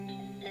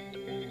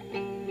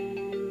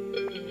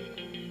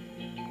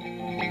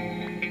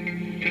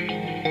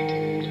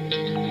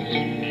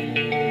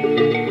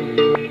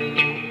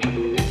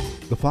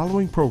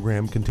following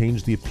program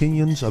contains the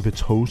opinions of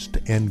its host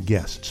and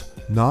guests,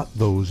 not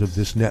those of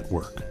this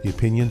network. The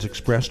opinions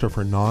expressed are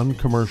for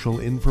non-commercial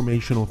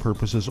informational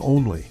purposes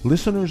only.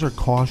 Listeners are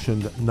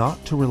cautioned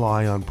not to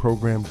rely on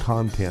program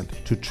content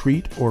to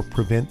treat or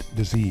prevent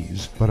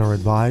disease, but are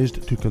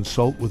advised to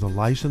consult with a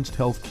licensed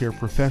healthcare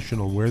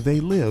professional where they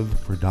live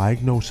for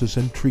diagnosis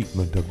and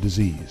treatment of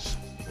disease.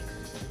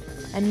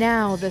 And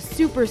now, the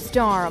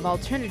superstar of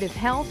alternative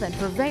health and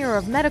purveyor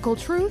of medical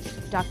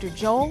truth, Dr.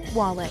 Joel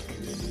Wallach.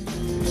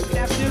 Good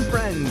afternoon,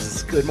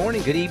 friends. Good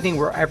morning, good evening,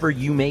 wherever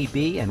you may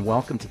be, and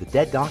welcome to the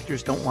Dead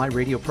Doctors Don't Lie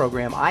radio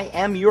program. I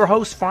am your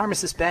host,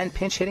 Pharmacist Ben,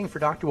 pinch hitting for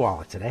Dr.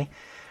 Wallach today.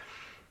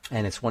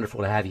 And it's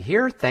wonderful to have you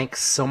here.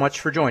 Thanks so much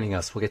for joining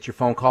us. We'll get your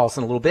phone calls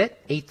in a little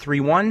bit.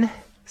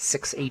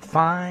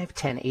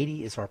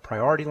 831-685-1080 is our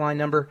priority line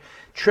number.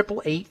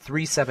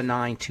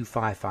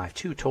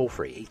 888-379-2552, toll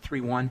free.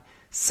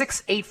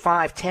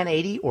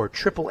 831-685-1080 or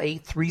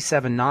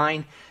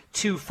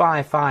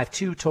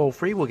 888-379-2552, toll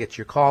free. We'll get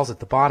your calls at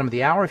the bottom of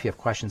the hour if you have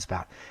questions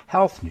about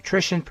health,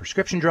 nutrition,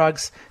 prescription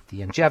drugs, the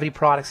longevity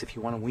products, if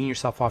you want to wean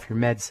yourself off your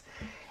meds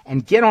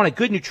and get on a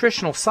good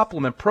nutritional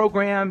supplement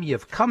program.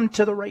 You've come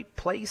to the right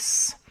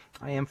place.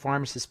 I am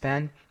Pharmacist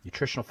Ben,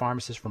 nutritional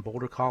pharmacist from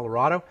Boulder,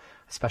 Colorado.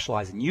 I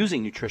specialize in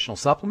using nutritional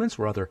supplements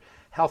where other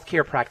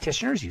healthcare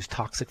practitioners use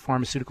toxic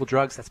pharmaceutical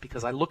drugs. That's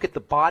because I look at the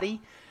body,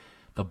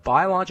 the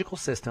biological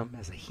system,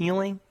 as a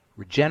healing,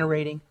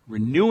 regenerating,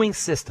 renewing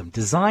system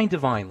designed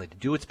divinely to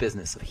do its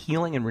business of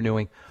healing and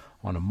renewing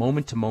on a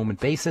moment-to-moment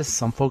basis.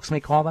 Some folks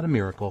may call that a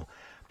miracle,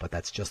 but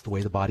that's just the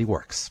way the body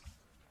works.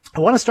 I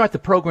want to start the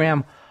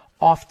program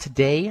off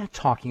today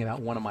talking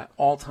about one of my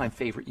all-time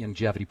favorite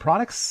longevity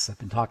products. I've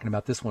been talking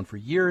about this one for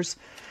years.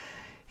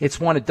 It's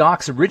one of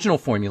Doc's original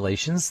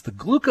formulations, the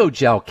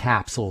Glucogel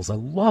capsules. I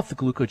love the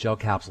Glucogel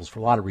capsules for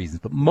a lot of reasons,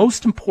 but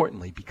most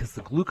importantly because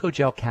the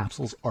Glucogel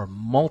capsules are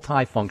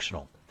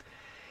multifunctional.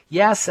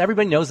 Yes,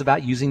 everybody knows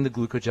about using the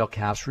Glucogel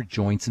caps for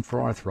joints and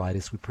for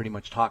arthritis. We pretty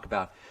much talk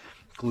about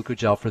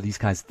Glucogel for these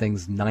kinds of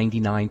things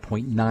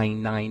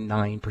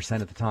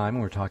 99.999% of the time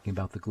when we're talking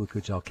about the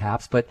Glucogel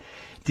caps. But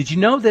did you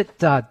know that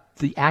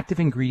the active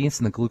ingredients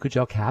in the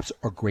Glucogel caps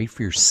are great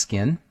for your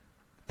skin?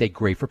 They're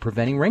great for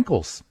preventing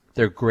wrinkles.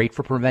 They're great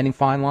for preventing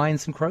fine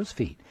lines and crow's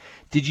feet.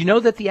 Did you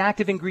know that the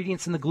active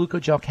ingredients in the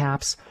Glucogel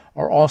caps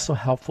are also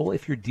helpful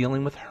if you're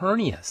dealing with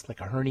hernias, like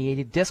a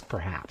herniated disc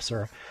perhaps,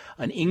 or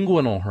an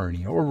inguinal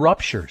hernia, or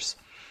ruptures?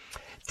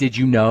 Did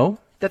you know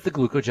that the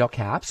Glucogel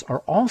caps are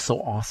also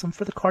awesome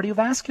for the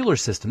cardiovascular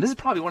system? This is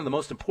probably one of the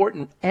most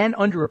important and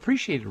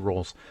underappreciated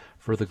roles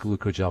for the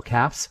Glucogel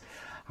caps.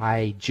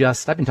 I've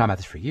been talking about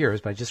this for years,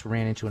 but I just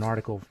ran into an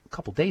article a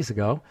couple days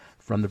ago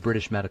from the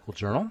British Medical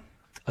Journal,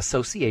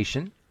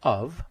 Association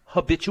of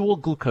Habitual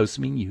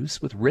Glucosamine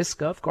Use with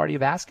Risk of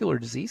Cardiovascular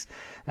Disease.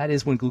 That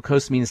is when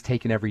glucosamine is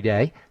taken every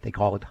day. They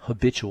call it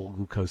habitual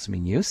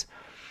glucosamine use.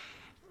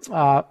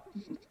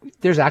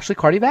 There's actually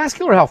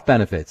cardiovascular health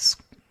benefits.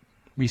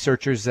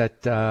 Researchers where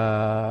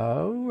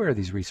are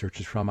these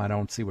researchers from? I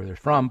don't see where they're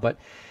from, but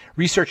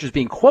researchers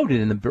being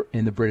quoted in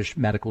the British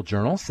Medical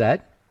Journal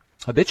said,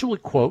 habitual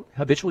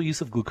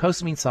use of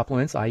glucosamine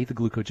supplements, i.e. the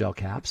Glucogel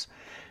caps,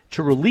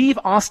 to relieve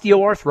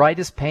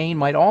osteoarthritis pain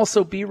might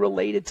also be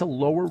related to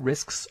lower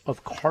risks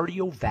of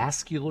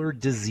cardiovascular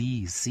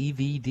disease,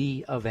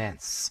 CVD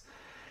events.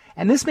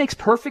 And this makes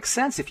perfect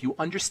sense if you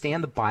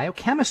understand the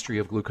biochemistry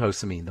of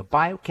glucosamine, the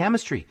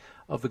biochemistry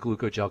of the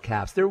Glucogel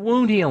caps. They're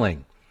wound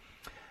healing.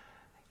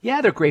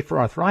 Yeah, they're great for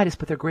arthritis,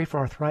 but they're great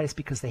for arthritis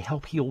because they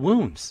help heal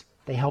wounds.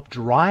 They help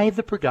drive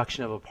the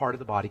production of a part of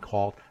the body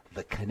called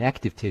the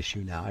connective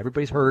tissue. Now,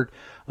 everybody's heard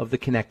of the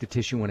connective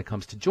tissue when it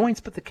comes to joints,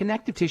 but the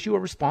connective tissue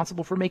are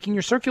responsible for making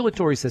your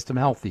circulatory system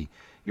healthy.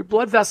 Your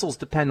blood vessels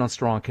depend on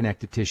strong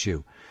connective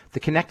tissue. The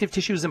connective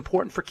tissue is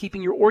important for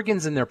keeping your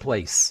organs in their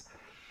place.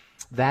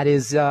 That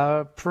is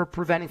for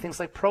preventing things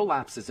like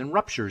prolapses and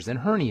ruptures and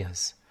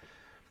hernias.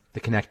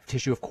 The connective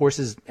tissue, of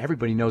course,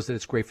 everybody knows that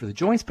it's great for the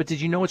joints, but did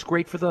you know it's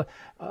great for the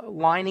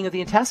lining of the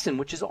intestine,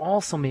 which is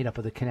also made up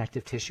of the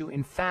connective tissue,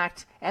 in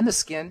fact, and the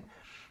skin,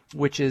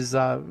 which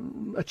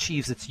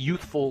achieves its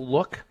youthful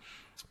look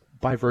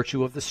by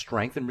virtue of the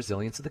strength and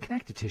resilience of the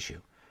connective tissue.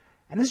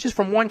 And this is just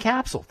from one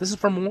capsule. This is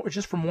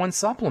just from one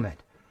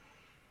supplement.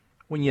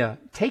 When you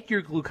take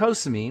your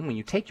glucosamine, when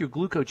you take your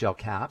Glucogel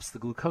caps, the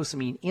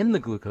glucosamine in the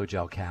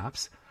Glucogel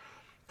caps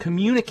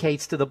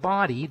communicates to the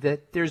body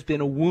that there's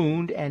been a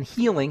wound and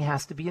healing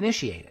has to be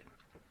initiated.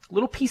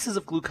 Little pieces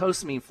of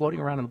glucosamine floating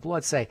around in the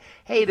blood say,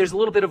 hey, there's a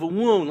little bit of a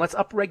wound. Let's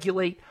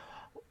upregulate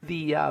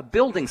the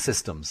building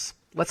systems.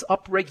 Let's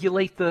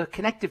upregulate the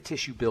connective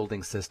tissue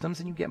building systems,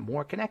 and you get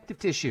more connective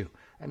tissue.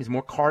 That means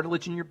more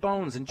cartilage in your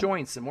bones and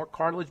joints, and more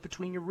cartilage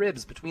between your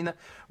ribs, between the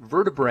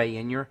vertebrae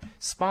and your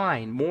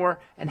spine, more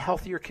and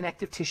healthier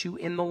connective tissue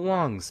in the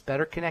lungs,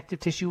 better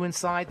connective tissue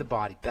inside the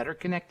body, better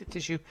connective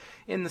tissue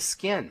in the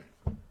skin.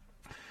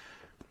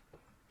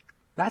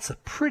 That's a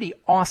pretty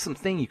awesome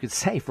thing you could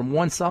say from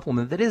one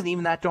supplement that isn't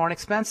even that darn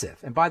expensive.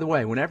 And by the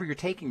way, whenever you're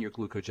taking your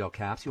Glucogel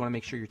caps, you want to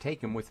make sure you're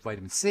taking them with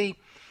vitamin C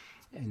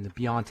and the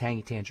Beyond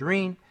Tangy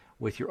Tangerine,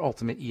 with your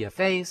Ultimate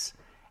EFAs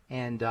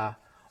and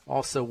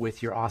also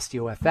with your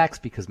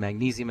OsteoFX, because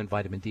magnesium and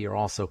vitamin D are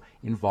also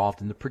involved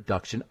in the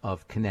production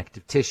of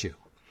connective tissue.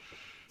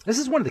 This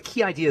is one of the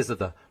key ideas of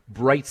the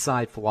bright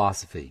side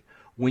philosophy.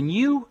 When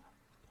you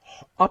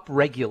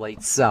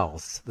upregulate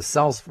cells, the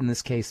cells in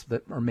this case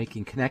that are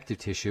making connective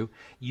tissue,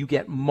 you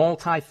get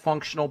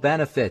multifunctional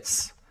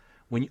benefits.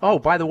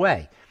 By the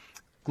way,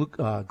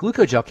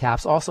 glucogel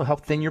caps also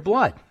help thin your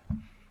blood,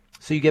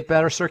 so you get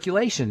better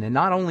circulation. And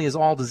not only is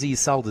all disease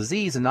cell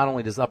disease, and not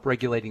only does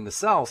upregulating the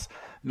cells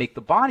make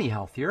the body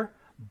healthier,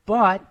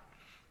 but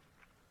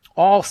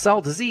all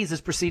cell disease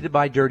is preceded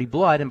by dirty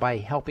blood, and by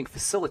helping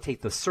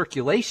facilitate the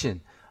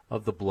circulation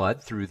of the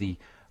blood through the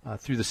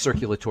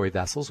circulatory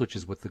vessels, which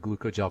is what the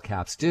glucogel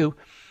caps do,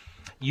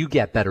 you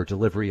get better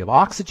delivery of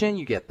oxygen,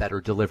 you get better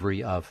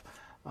delivery of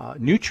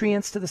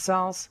nutrients to the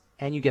cells,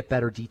 and you get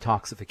better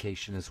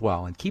detoxification as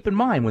well. And keep in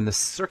mind, when the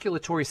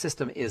circulatory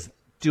system is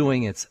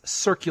doing its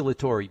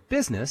circulatory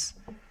business,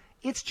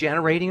 it's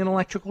generating an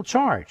electrical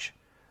charge.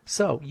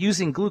 So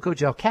using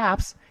glucogel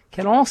caps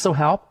can also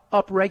help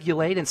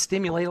upregulate and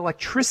stimulate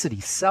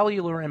electricity,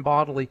 cellular and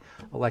bodily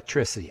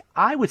electricity.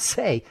 I would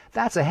say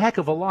that's a heck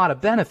of a lot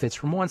of benefits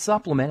from one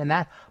supplement, and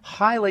that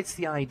highlights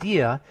the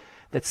idea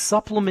that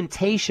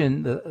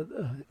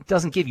supplementation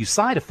doesn't give you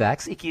side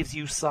effects, it gives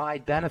you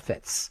side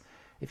benefits.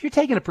 If you're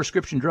taking a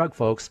prescription drug,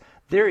 folks,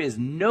 there is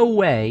no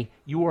way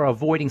you are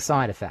avoiding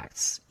side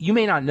effects. You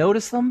may not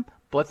notice them,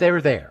 but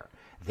they're there.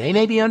 They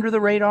may be under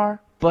the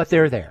radar, but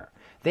they're there.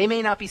 They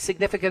may not be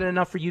significant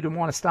enough for you to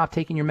want to stop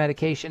taking your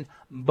medication,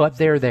 but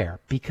they're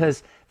there,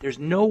 because there's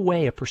no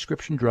way a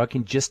prescription drug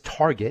can just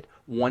target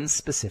one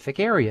specific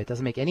area. It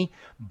doesn't make any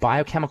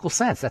biochemical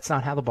sense. That's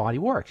not how the body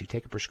works. You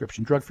take a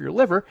prescription drug for your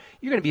liver,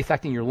 you're going to be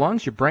affecting your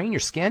lungs, your brain, your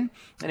skin,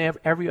 and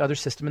every other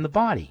system in the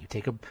body. You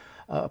take a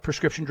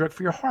prescription drug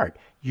for your heart,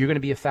 you're going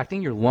to be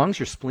affecting your lungs,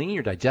 your spleen,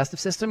 your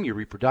digestive system, your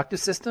reproductive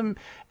system,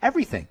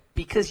 everything,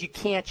 because you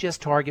can't just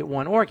target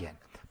one organ.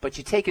 But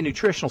you take a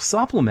nutritional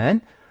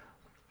supplement,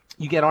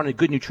 you get on a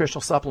good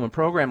nutritional supplement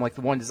program like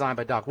the one designed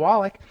by Doc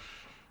Wallach,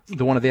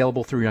 the one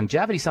available through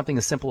Youngevity, something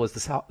as simple as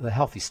the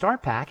Healthy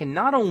Start Pack, and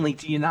not only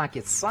do you not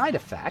get side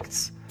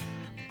effects,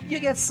 you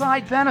get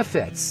side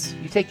benefits.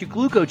 You take your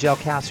glucogel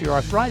caps for your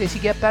arthritis,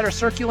 you get better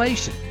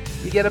circulation.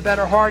 You get a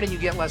better heart, and you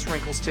get less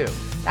wrinkles too.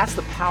 That's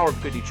the power of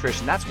good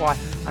nutrition. That's why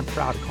I'm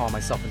proud to call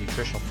myself a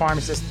nutritional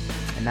pharmacist,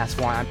 and that's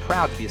why I'm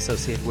proud to be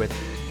associated with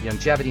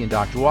Youngevity and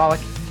Dr. Wallach.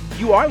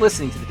 You are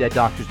listening to the Dead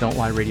Doctors Don't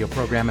Lie radio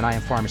program, and I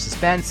am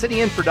Pharmacist Ben, sitting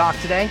in for Doc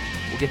today.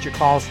 We'll get your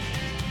calls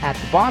at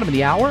the bottom of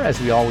the hour,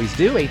 as we always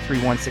do,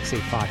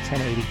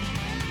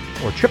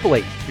 831-685-1080 or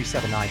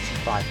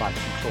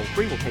 888-379-2552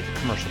 toll-free. We'll take a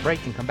commercial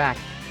break and come back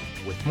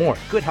with more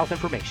good health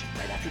information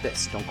right after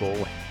this. Don't go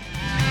away.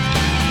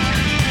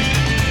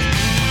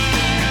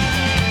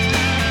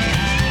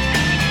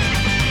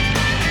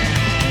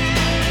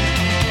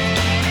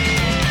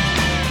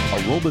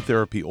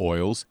 Aromatherapy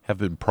oils have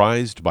been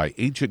prized by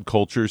ancient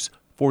cultures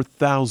for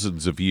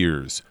thousands of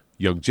years.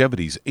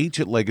 Youngevity's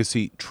ancient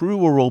legacy, True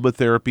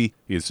Aromatherapy,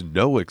 is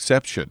no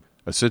exception.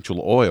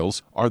 Essential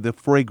oils are the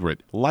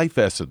fragrant life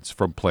essence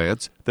from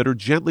plants that are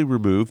gently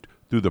removed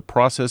through the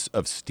process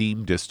of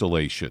steam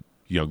distillation.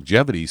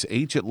 Youngevity's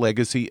ancient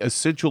legacy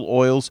essential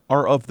oils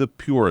are of the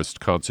purest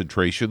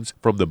concentrations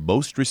from the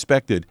most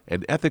respected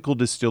and ethical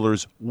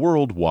distillers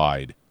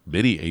worldwide.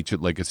 Many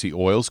ancient legacy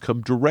oils come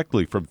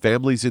directly from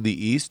families in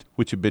the East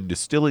which have been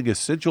distilling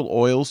essential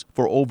oils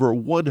for over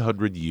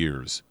 100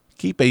 years.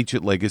 Keep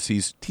Ancient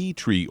Legacy's tea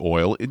tree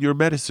oil in your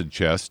medicine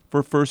chest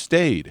for first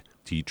aid.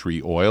 Tea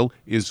tree oil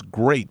is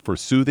great for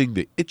soothing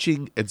the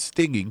itching and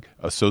stinging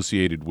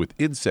associated with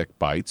insect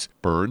bites,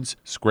 burns,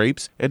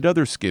 scrapes, and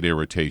other skin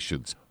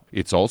irritations.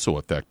 It's also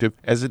effective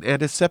as an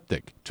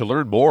antiseptic. To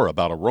learn more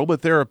about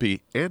aromatherapy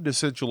and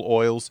essential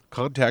oils,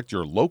 contact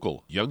your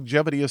local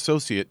Youngevity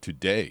associate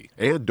today.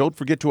 And don't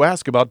forget to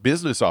ask about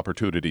business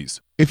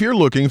opportunities. If you're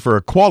looking for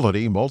a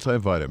quality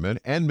multivitamin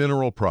and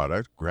mineral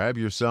product, grab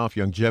yourself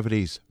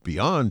Youngevity's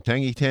Beyond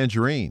Tangy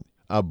Tangerine,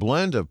 a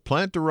blend of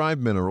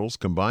plant-derived minerals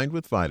combined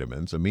with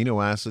vitamins,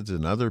 amino acids,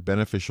 and other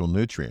beneficial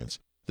nutrients.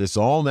 This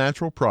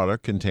all-natural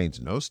product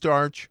contains no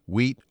starch,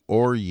 wheat,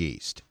 or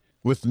yeast,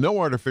 with no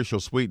artificial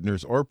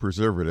sweeteners or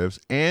preservatives,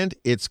 and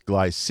it's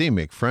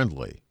glycemic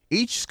friendly.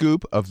 Each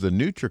scoop of the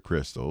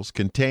NutriCrystals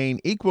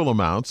contain equal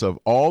amounts of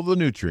all the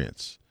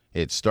nutrients.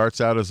 It starts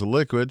out as a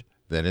liquid,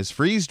 then is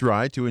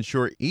freeze-dried to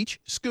ensure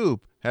each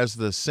scoop has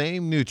the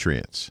same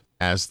nutrients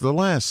as the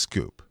last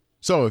scoop.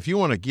 So if you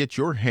want to get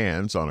your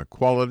hands on a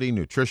quality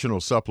nutritional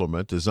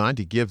supplement designed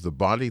to give the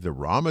body the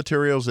raw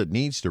materials it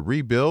needs to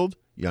rebuild,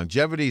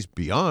 Youngevity's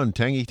Beyond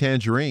Tangy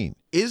Tangerine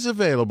is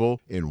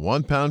available in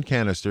 1-pound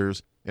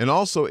canisters and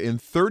also in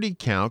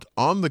 30-count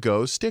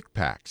on-the-go stick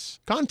packs.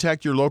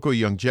 Contact your local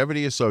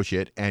Youngevity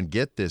associate and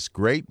get this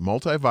great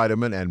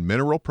multivitamin and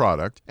mineral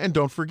product, and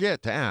don't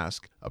forget to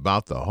ask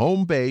about the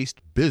home-based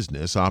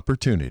business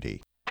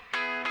opportunity.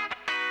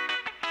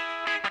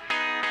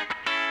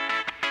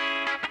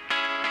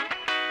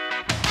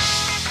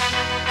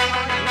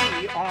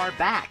 We are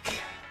back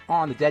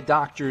on the Dead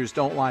Doctors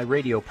Don't Lie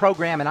radio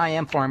program, and I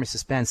am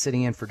Pharmacist Ben,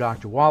 sitting in for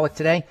Dr. Wallach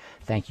today.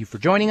 Thank you for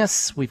joining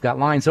us. We've got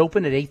lines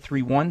open at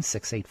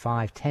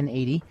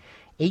 831-685-1080,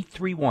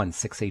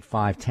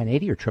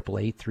 831-685-1080, or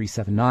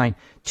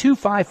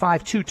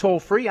 888-379-2552,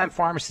 toll-free. I'm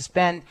Pharmacist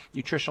Ben,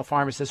 nutritional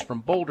pharmacist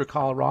from Boulder,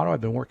 Colorado. I've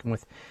been working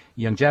with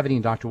Youngevity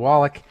and Dr.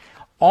 Wallach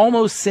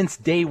almost since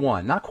day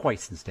one. Not quite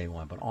since day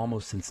one, but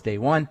almost since day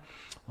one,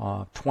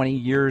 20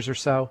 years or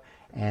so.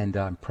 And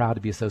I'm proud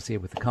to be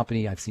associated with the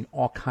company. I've seen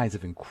all kinds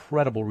of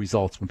incredible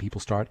results when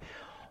people start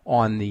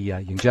on the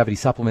Youngevity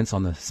supplements,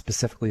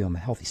 specifically on the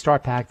Healthy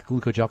Start Pack, the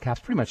Glucogel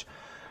caps. Pretty much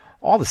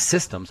all the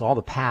systems, all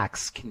the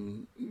packs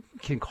can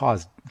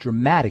cause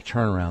dramatic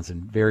turnarounds in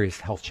various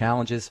health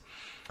challenges.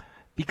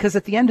 Because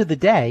at the end of the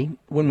day,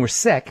 when we're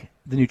sick,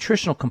 the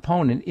nutritional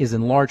component is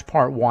in large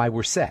part why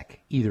we're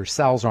sick. Either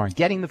cells aren't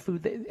getting the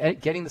food,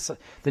 getting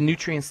the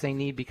nutrients they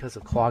need because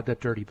of clogged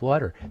up dirty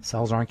blood, or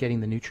cells aren't getting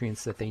the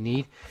nutrients that they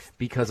need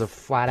because of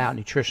flat out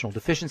nutritional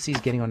deficiencies.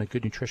 Getting on a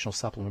good nutritional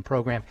supplement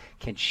program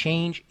can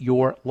change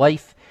your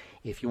life.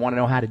 If you want to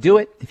know how to do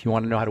it, if you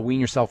want to know how to wean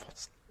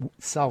yourselves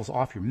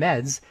off your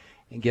meds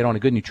and get on a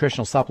good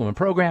nutritional supplement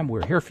program,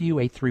 we're here for you,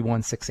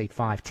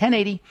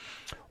 831-685-1080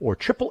 or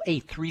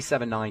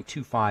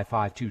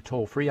 888-379-2552,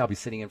 toll free. I'll be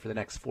sitting in for the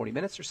next 40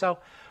 minutes or so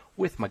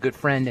with my good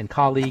friend and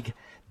colleague,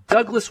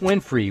 Douglas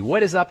Winfrey.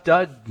 What is up,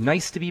 Doug?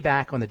 Nice to be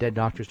back on the Dead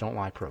Doctors Don't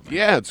Lie program.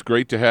 Yeah, it's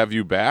great to have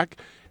you back.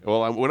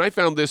 Well, when I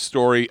found this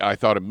story, I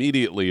thought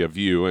immediately of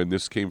you, and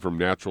this came from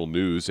Natural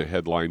News. A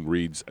headline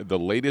reads, "The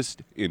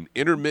latest in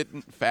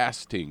intermittent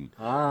fasting,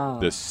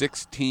 the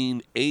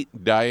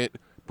 16-8 diet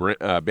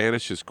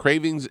banishes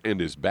cravings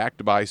and is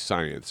backed by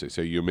science." They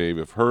say you may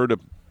have heard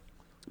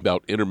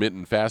about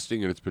intermittent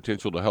fasting and its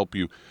potential to help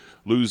you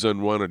lose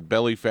unwanted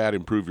belly fat,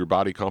 improve your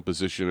body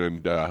composition,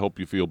 and help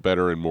you feel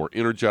better and more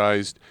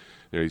energized.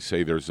 They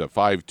say there's a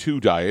 5-2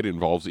 diet,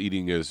 involves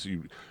eating as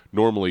you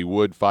normally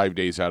would 5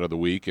 days out of the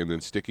week and then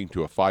sticking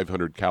to a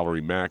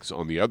 500-calorie max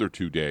on the other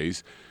 2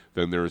 days.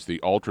 Then there's the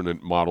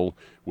alternate model,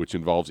 which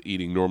involves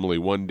eating normally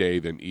one day,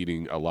 then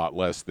eating a lot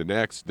less the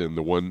next, then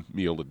the one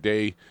meal a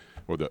day,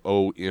 or the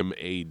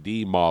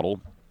OMAD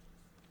model,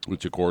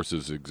 which of course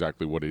is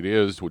exactly what it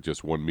is, with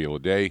just one meal a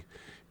day.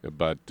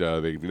 But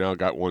they've now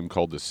got one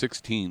called the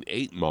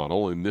 16-8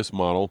 model. And this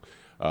model,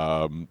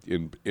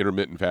 in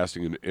intermittent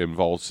fasting,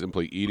 involves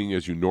simply eating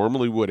as you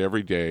normally would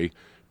every day,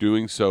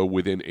 doing so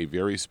within a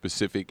very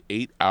specific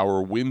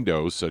 8-hour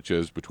window, such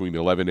as between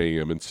 11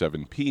 a.m. and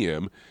 7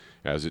 p.m.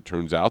 As it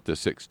turns out, the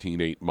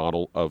 16-8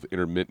 model of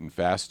intermittent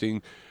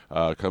fasting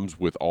comes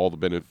with all the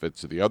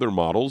benefits of the other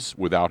models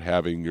without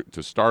having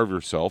to starve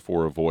yourself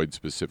or avoid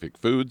specific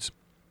foods.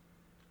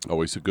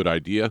 Always a good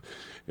idea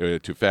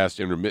to fast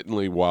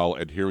intermittently while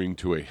adhering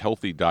to a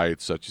healthy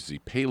diet such as the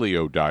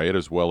paleo diet,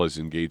 as well as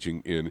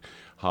engaging in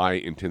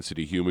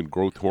high-intensity human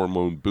growth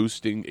hormone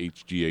boosting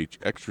HGH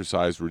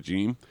exercise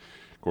regime.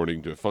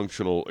 According to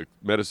functional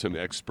medicine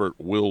expert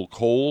Will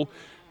Cole,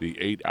 the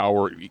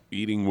 8-hour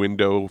eating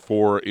window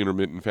for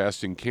intermittent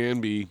fasting can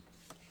be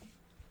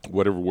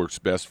whatever works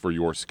best for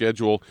your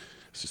schedule.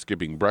 So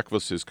skipping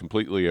breakfast is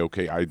completely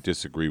okay. I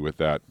disagree with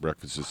that.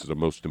 Breakfast is the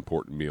most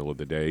important meal of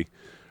the day.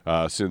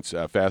 Since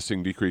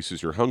fasting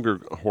decreases your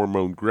hunger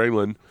hormone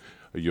ghrelin,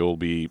 you'll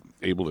be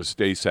able to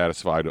stay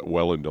satisfied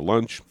well into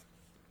lunch.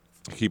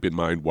 Keep in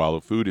mind, while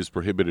the food is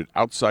prohibited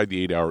outside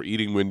the 8-hour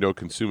eating window,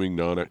 consuming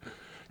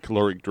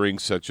non-caloric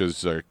drinks such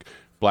as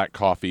black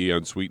coffee,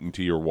 unsweetened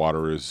tea, or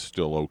water is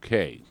still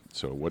okay.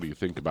 So what do you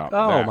think about that?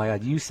 Oh, my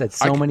God. You said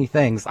so many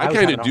things. I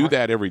kind of do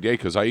that every day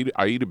because I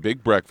eat a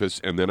big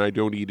breakfast, and then I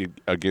don't eat it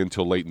again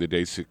till late in the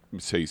day,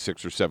 say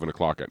 6 or 7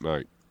 o'clock at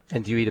night.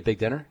 And do you eat a big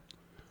dinner?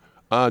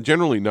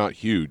 Generally not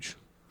huge.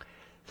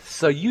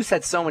 So you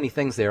said so many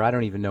things there, I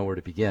don't even know where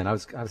to begin. I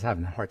was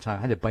having a hard time.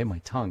 I had to bite my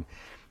tongue.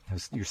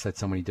 You said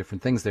so many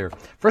different things there.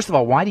 First of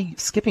all,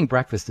 skipping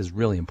breakfast is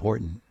really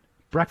important.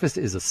 Breakfast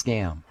is a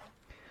scam.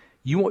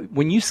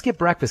 When you skip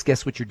breakfast,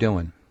 guess what you're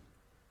doing?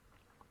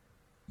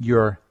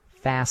 You're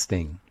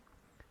fasting.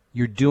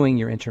 You're doing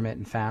your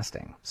intermittent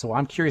fasting. So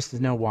I'm curious to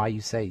know why you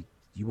say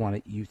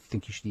you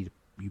think you should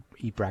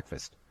eat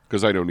breakfast.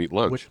 Because I don't eat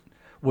lunch.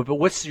 But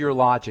what's your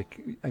logic?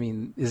 I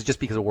mean, is it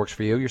just because it works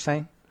for you, you're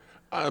saying?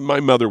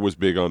 My mother was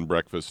big on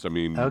breakfast. I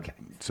mean, okay.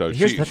 So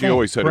she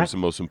always said it was the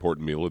most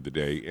important meal of the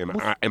day,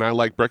 and I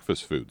like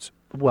breakfast foods.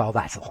 Well,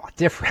 that's a lot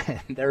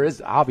different. There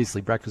is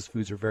obviously breakfast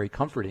foods are very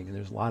comforting, and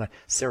there's a lot of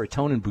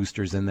serotonin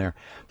boosters in there.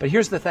 But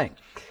here's the thing.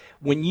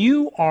 When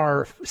you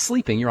are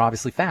sleeping, you're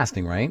obviously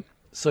fasting, right?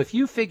 So if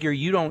you figure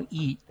you don't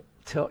eat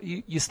till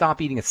you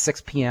stop eating at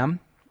 6 p.m.,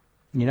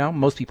 you know,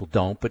 most people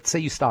don't, but say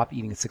you stop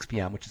eating at 6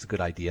 p.m., which is a good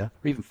idea,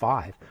 or even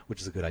 5,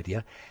 which is a good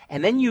idea,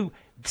 and then you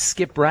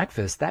skip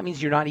breakfast, that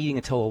means you're not eating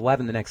until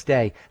 11 the next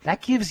day.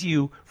 That gives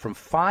you from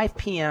 5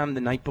 p.m.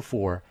 the night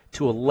before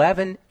to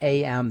 11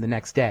 a.m. the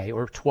next day,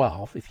 or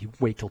 12, if you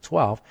wait till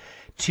 12,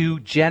 to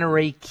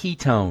generate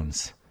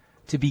ketones,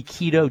 to be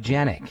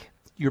ketogenic.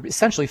 You're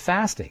essentially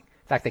fasting.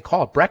 In fact, they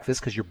call it breakfast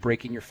because you're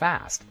breaking your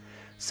fast.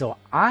 So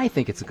I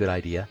think it's a good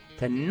idea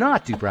to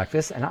not do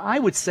breakfast. And I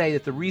would say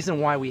that the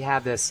reason why we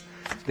have this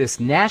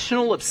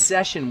national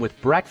obsession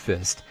with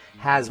breakfast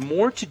has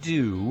more to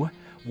do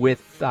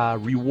with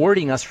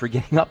rewarding us for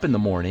getting up in the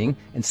morning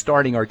and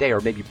starting our day, or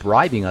maybe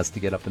bribing us to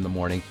get up in the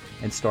morning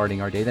and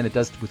starting our day, than it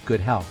does with good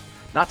health.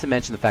 Not to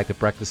mention the fact that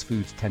breakfast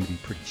foods tend to be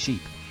pretty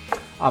cheap.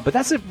 But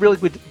that's a really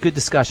good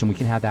discussion. We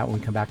can have that when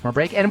we come back from our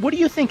break. And what do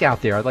you think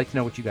out there? I'd like to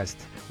know what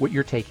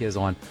your take is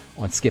on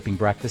skipping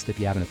breakfast, if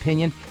you have an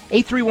opinion.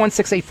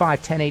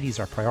 831-685-1080 is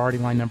our priority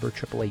line number,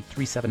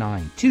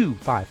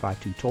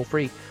 888-379-2552, toll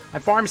free.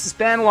 I'm Pharmacist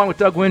Ben, along with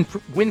Doug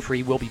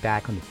Winfrey. We'll be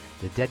back on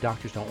the Dead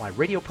Doctors Don't Lie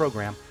radio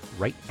program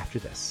right after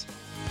this.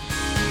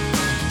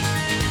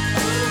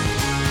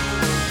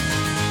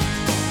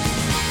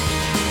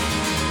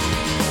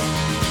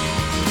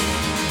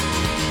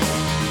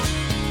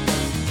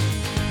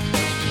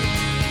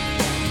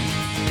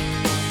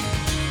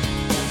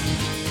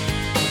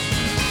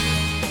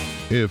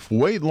 If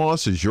weight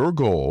loss is your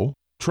goal,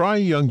 try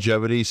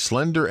Youngevity's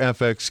Slender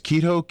FX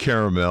Keto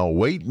Caramel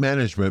Weight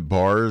Management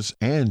Bars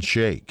and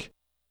Shake.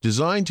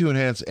 Designed to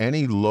enhance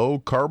any low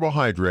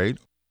carbohydrate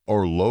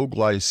or low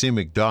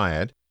glycemic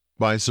diet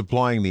by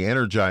supplying the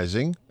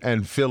energizing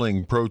and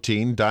filling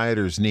protein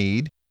dieters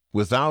need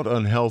without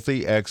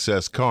unhealthy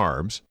excess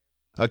carbs,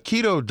 a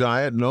keto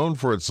diet known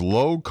for its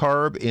low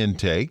carb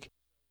intake,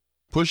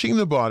 pushing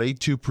the body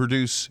to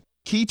produce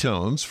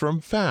ketones from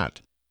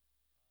fat.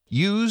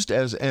 Used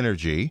as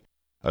energy,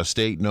 a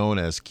state known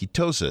as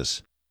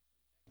ketosis,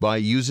 by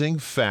using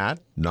fat,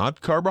 not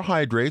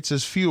carbohydrates,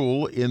 as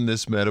fuel in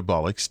this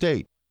metabolic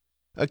state.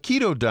 A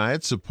keto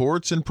diet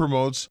supports and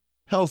promotes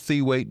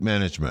healthy weight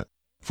management.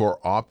 For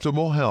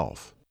optimal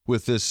health,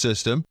 with this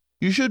system,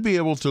 you should be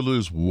able to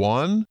lose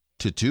 1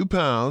 to 2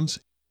 pounds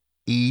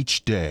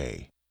each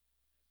day.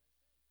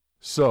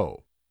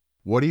 So,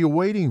 what are you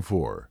waiting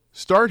for?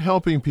 Start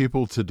helping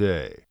people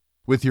today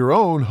with your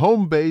own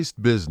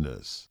home-based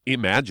business.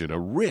 Imagine a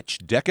rich,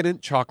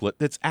 decadent chocolate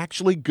that's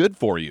actually good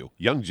for you.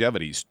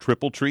 Youngevity's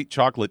Triple Treat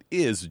chocolate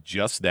is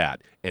just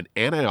that, an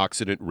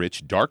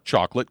antioxidant-rich dark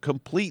chocolate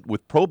complete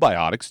with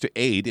probiotics to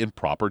aid in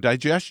proper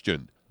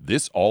digestion.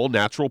 This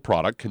all-natural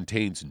product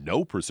contains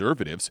no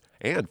preservatives,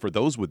 and for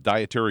those with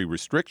dietary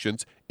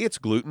restrictions, it's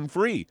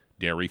gluten-free,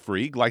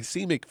 dairy-free,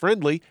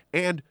 glycemic-friendly,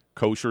 and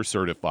kosher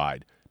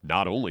certified.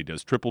 Not only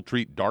does Triple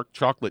Treat dark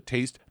chocolate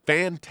taste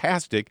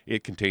fantastic,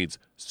 it contains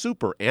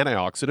super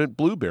antioxidant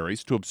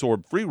blueberries to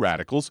absorb free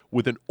radicals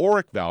with an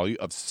ORAC value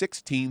of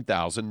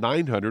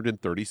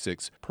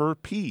 16,936 per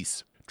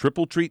piece.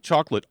 Triple Treat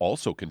chocolate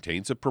also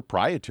contains a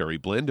proprietary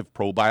blend of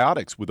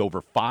probiotics with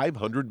over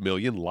 500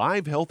 million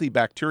live healthy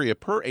bacteria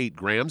per 8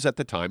 grams at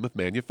the time of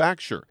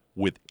manufacture,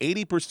 with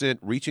 80%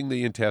 reaching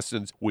the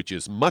intestines, which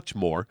is much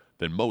more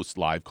than most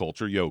live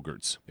culture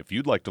yogurts. If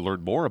you'd like to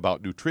learn more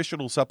about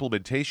nutritional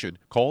supplementation,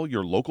 call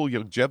your local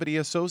Youngevity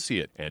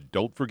associate, and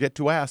don't forget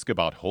to ask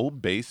about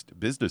home-based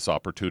business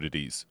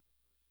opportunities.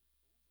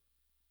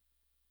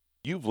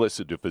 You've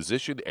listened to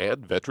physician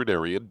and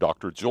veterinarian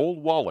Dr. Joel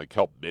Wallach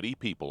help many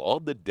people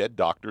on the Dead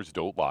Doctors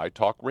Don't Lie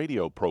talk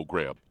radio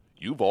program.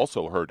 You've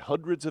also heard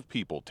hundreds of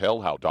people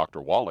tell how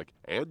Dr. Wallach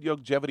and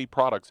Youngevity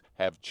products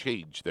have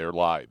changed their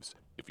lives.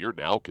 If you're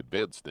now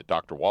convinced that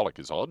Dr. Wallach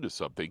is onto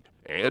something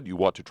and you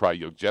want to try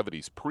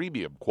Youngevity's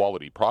premium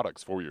quality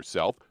products for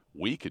yourself,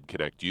 we can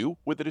connect you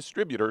with a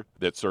distributor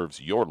that serves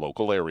your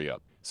local area.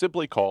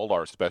 Simply call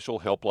our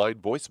special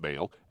helpline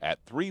voicemail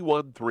at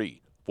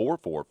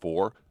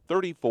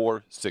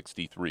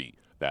 313-444-3463.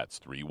 That's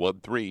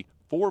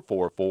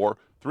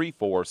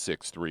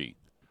 313-444-3463.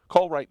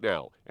 Call right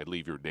now and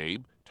leave your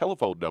name,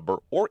 telephone number,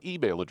 or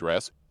email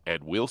address,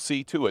 and we'll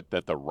see to it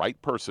that the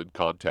right person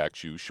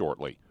contacts you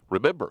shortly.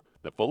 Remember,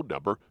 the phone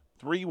number,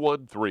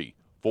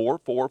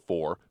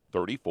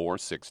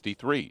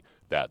 313-444-3463.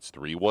 That's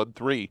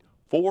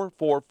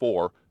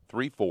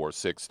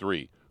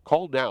 313-444-3463.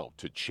 Call now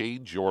to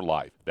change your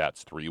life.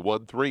 That's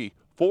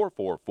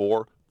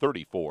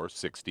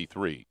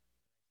 313-444-3463.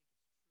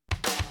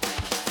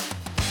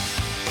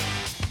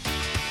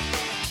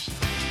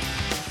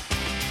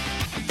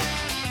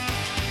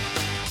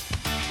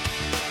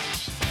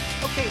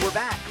 Okay, we're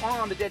back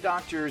on the Dead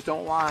Doctors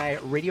Don't Lie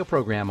radio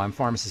program. I'm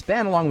Pharmacist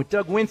Ben, along with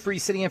Doug Winfrey,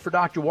 sitting in for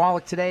Dr.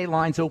 Wallach today.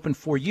 Lines open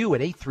for you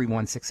at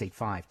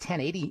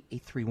 831-685-1080,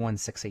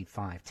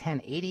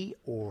 831-685-1080,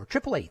 or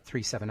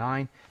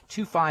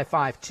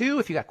 888-379-2552.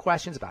 If you got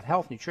questions about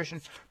health,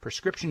 nutrition,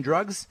 prescription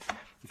drugs,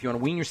 if you want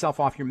to wean yourself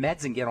off your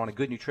meds and get on a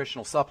good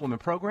nutritional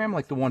supplement program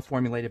like the one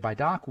formulated by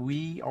Doc,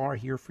 we are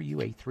here for you,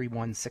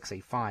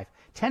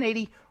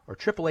 831-685-1080, or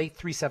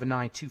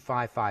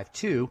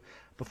 888-379-2552.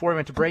 Before we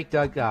went to break,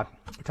 Doug, we're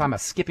talking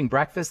about skipping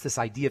breakfast, this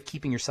idea of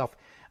keeping yourself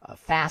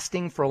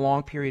fasting for a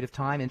long period of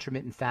time,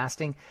 intermittent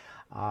fasting.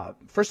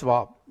 First of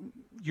all,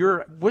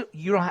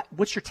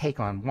 what's your take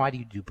on why do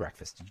you do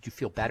breakfast? Do you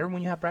feel better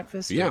when you have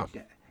breakfast? Yeah.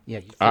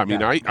 Yeah.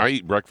 I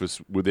eat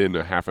breakfast within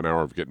a half an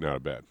hour of getting out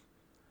of bed.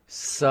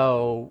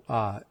 So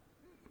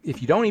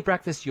if you don't eat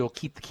breakfast, you'll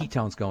keep the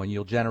ketones going.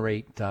 You'll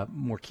generate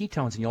more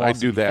ketones, and you'll also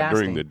I do that fasting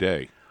during the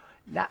day.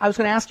 Now, I was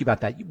going to ask you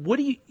about that. What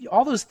do you,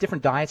 all those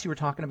different diets you were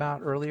talking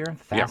about earlier,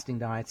 fasting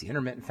diets, the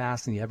intermittent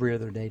fasting, the every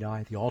other day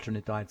diet, the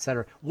alternate diet, et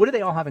cetera, what do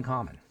they all have in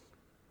common?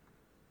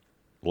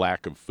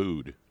 Lack of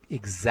food.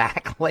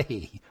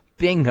 Exactly.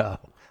 Bingo.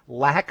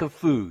 Lack of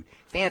food.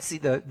 Fancy,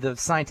 the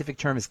scientific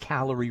term is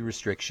calorie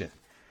restriction.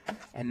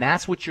 And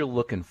that's what you're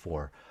looking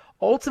for.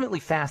 Ultimately,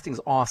 fasting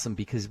is awesome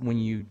because when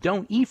you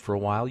don't eat for a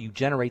while, you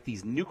generate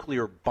these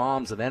nuclear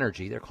bombs of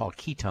energy. They're called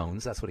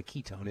ketones. That's what a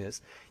ketone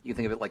is. You can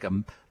think of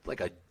it like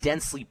a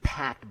densely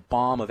packed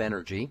bomb of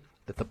energy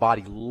that the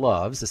body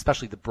loves,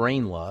 especially the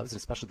brain loves, and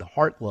especially the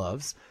heart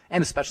loves,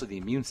 and especially the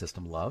immune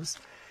system loves.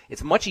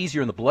 It's much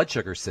easier in the blood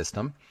sugar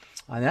system,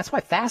 and that's why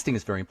fasting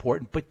is very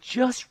important. But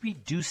just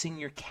reducing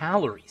your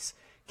calories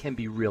can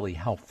be really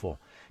helpful.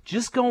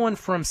 Just going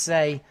from,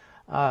 say,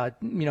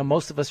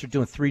 most of us are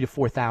doing 3,000 to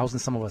 4,000,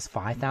 some of us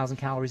 5,000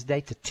 calories a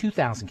day, to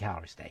 2,000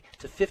 calories a day,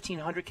 to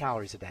 1,500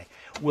 calories a day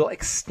will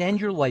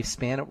extend your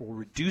lifespan. It will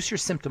reduce your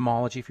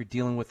symptomology if you're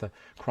dealing with a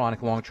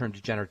chronic long-term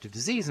degenerative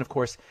disease. And, of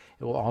course,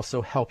 it will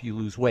also help you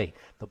lose weight.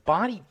 The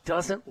body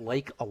doesn't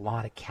like a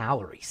lot of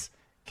calories.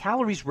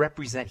 Calories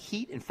represent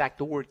heat. In fact,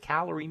 the word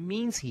calorie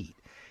means heat.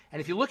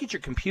 And if you look at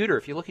your computer,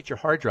 if you look at your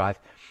hard drive,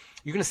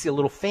 you're going to see a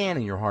little fan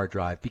in your hard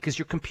drive because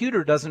your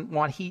computer doesn't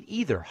want heat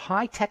either.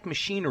 High-tech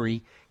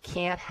machinery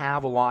can't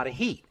have a lot of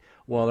heat.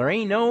 Well, there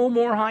ain't no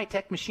more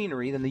high-tech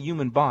machinery than the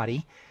human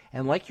body.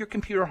 And like your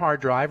computer hard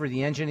drive or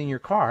the engine in your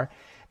car,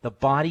 the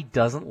body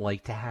doesn't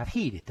like to have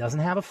heat. It doesn't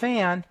have a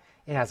fan.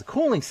 It has a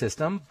cooling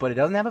system, but it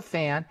doesn't have a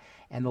fan.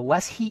 And the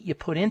less heat you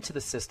put into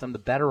the system, the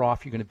better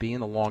off you're going to be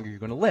and the longer you're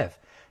going to live.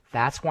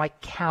 That's why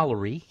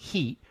calorie,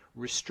 heat,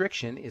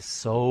 restriction is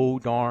so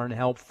darn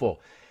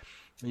helpful.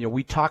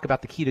 We talk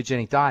about the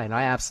ketogenic diet, and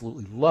I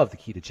absolutely love the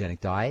ketogenic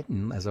diet.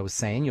 And as I was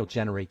saying, you'll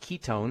generate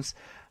ketones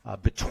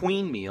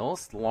between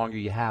meals. The longer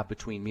you have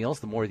between meals,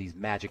 the more of these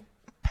magic,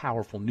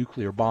 powerful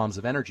nuclear bombs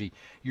of energy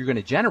you're going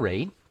to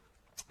generate.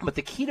 But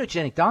the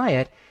ketogenic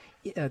diet,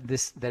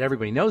 this that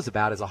everybody knows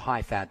about, is a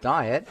high-fat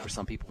diet, or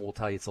some people will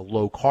tell you it's a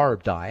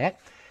low-carb diet,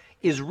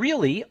 is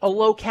really a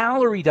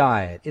low-calorie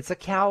diet. It's a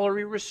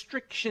calorie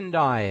restriction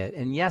diet.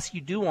 And yes,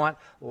 you do want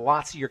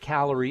lots of your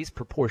calories,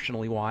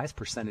 proportionally wise,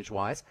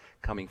 percentage-wise,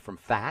 coming from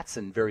fats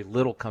and very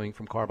little coming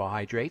from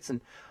carbohydrates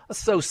and a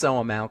so-so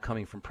amount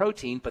coming from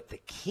protein. But the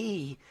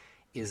key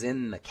is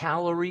in the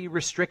calorie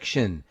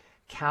restriction.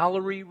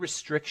 Calorie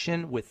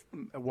restriction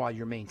while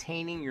you're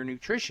maintaining your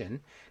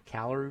nutrition,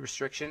 calorie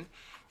restriction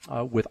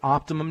with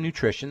optimum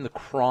nutrition, the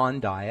Cron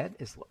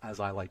diet, as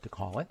I like to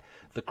call it.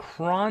 The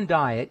Cron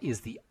diet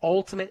is the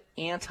ultimate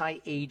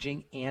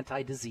anti-aging,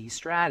 anti-disease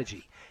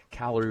strategy.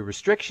 Calorie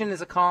restriction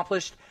is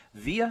accomplished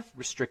via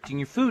restricting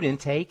your food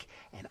intake,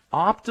 and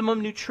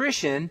optimum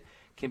nutrition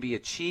can be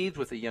achieved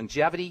with a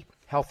Youngevity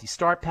Healthy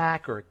Start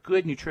Pack or a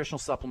good nutritional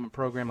supplement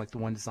program like the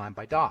one designed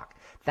by Doc.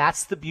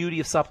 That's the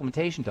beauty of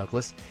supplementation,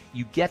 Douglas.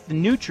 You get the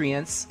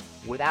nutrients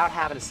without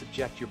having to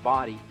subject your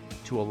body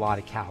to a lot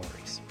of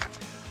calories.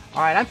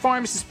 All right, I'm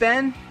Pharmacist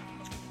Ben,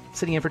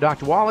 sitting in for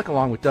Dr. Wallach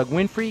along with Doug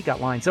Winfrey. Got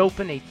lines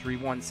open.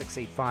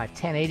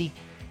 831-685-1080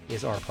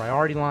 is our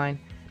priority line.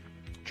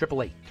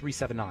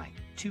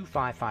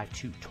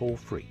 888-379-2552, toll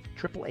free.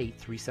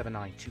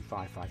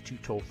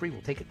 888-379-2552, toll free.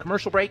 We'll take a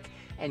commercial break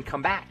and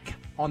come back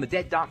on the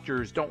Dead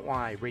Doctors Don't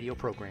Lie radio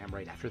program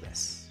right after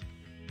this.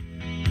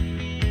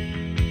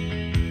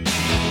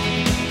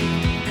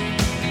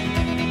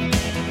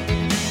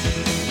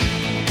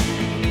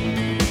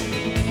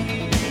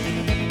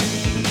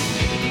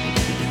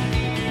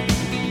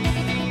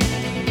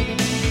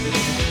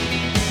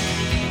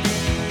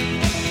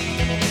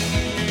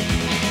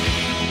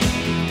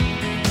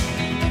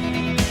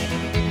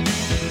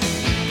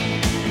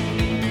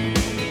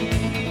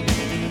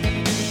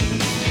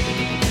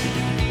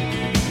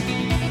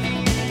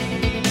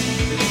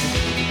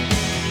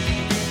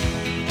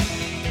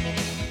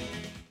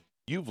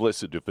 You've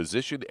listened to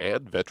physician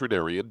and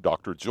veterinarian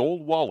Dr.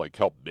 Joel Wallach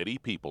help many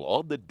people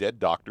on the Dead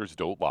Doctors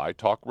Don't Lie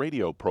talk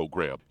radio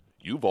program.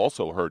 You've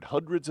also heard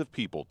hundreds of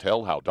people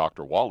tell how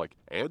Dr. Wallach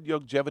and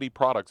Youngevity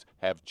products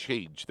have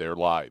changed their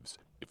lives.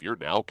 If you're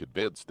now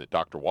convinced that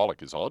Dr.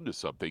 Wallach is onto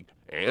something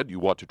and you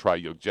want to try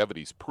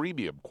Youngevity's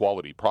premium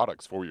quality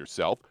products for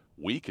yourself,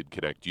 we can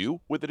connect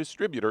you with a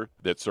distributor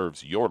that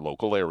serves your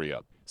local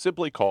area.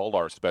 Simply call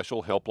our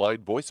special helpline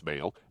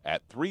voicemail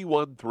at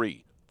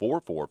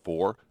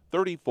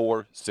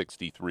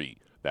 313-444-3463.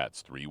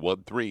 That's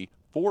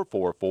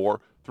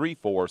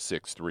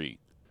 313-444-3463.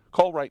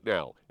 Call right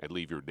now and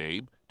leave your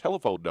name,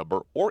 telephone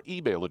number, or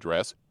email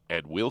address,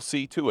 and we'll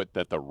see to it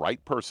that the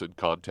right person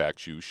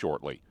contacts you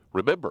shortly.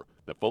 Remember,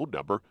 the phone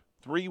number,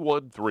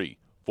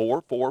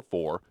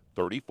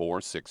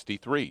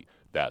 313-444-3463.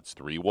 That's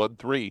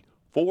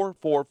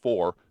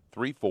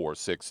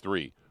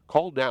 313-444-3463.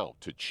 Call now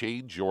to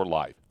change your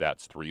life.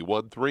 That's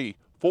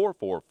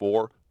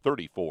 313-444-3463.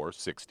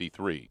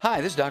 3463.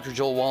 Hi, this is Dr.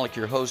 Joel Wallach,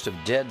 your host of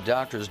Dead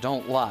Doctors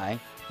Don't Lie.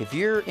 If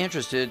you're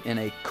interested in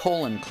a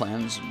colon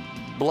cleanse,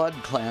 blood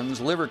cleanse,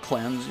 liver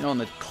cleanse, in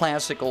the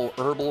classical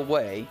herbal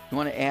way, you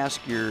want to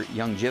ask your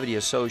Youngevity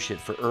associate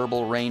for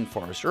Herbal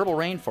Rainforest. Herbal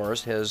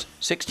Rainforest has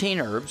 16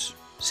 herbs,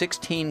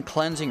 16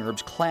 cleansing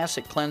herbs,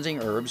 classic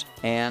cleansing herbs,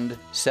 and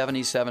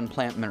 77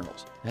 plant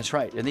minerals. That's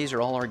right, and these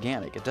are all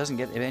organic. It doesn't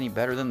get any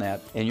better than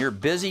that. In your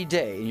busy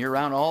day, and you're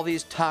around all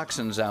these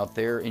toxins out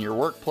there in your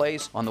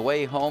workplace, on the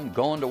way home,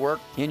 going to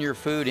work, in your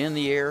food, in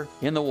the air,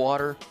 in the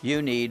water,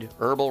 you need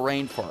Herbal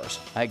Rainforest.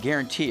 I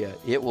guarantee you,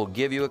 it will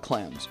give you a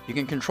cleanse. You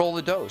can control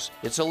the dose.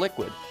 It's a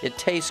liquid. It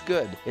tastes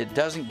good. It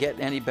doesn't get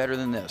any better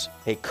than this.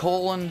 A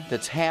colon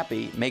that's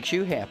happy makes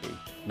you happy.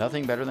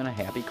 Nothing better than a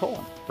happy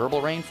colon.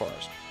 Herbal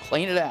Rainforest.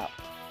 Clean it out.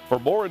 For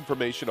more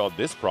information on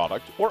this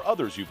product or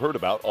others you've heard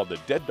about on the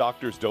Dead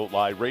Doctors Don't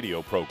Lie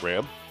radio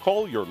program,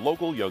 call your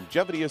local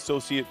Youngevity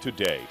associate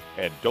today.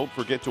 And don't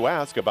forget to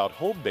ask about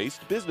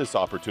home-based business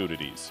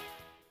opportunities.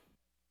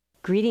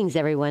 Greetings,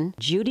 everyone.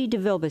 Judy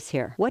DeVilbus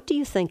here. What do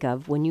you think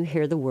of when you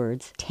hear the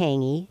words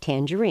tangy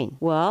tangerine?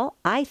 Well,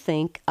 I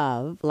think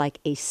of like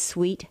a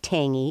sweet,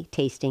 tangy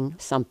tasting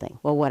something.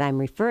 Well, what I'm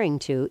referring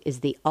to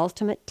is the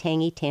Ultimate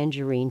Tangy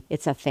Tangerine.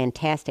 It's a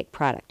fantastic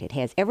product. It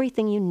has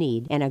everything you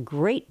need, and a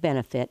great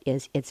benefit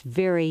is it's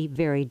very,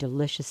 very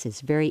delicious.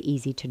 It's very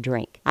easy to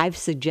drink. I've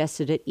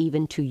suggested it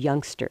even to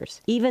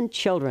youngsters. Even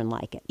children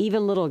like it.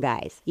 Even little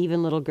guys.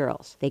 Even little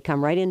girls. They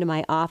come right into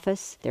my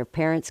office. Their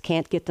parents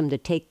can't get them to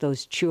take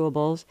those chewables.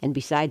 And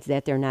besides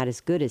that, they're not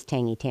as good as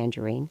Tangy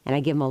Tangerine. And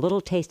I give them a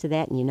little taste of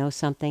that, and you know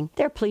something?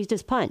 They're pleased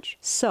as punch.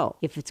 So,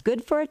 if it's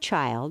good for a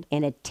child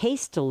and it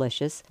tastes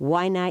delicious,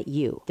 why not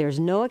you? There's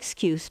no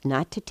excuse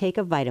not to take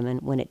a vitamin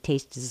when it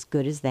tastes as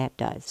good as that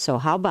does. So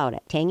how about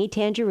it? Tangy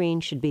Tangerine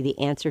should be the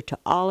answer to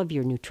all of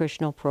your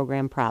nutritional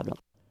program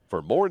problems.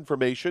 For more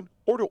information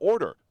or to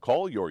order,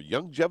 call your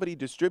Youngevity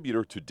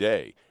distributor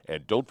today.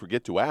 And don't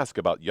forget to ask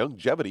about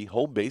Youngevity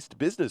home-based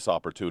business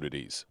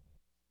opportunities.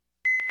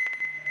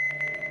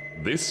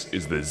 This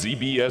is the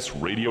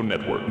ZBS Radio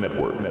Network.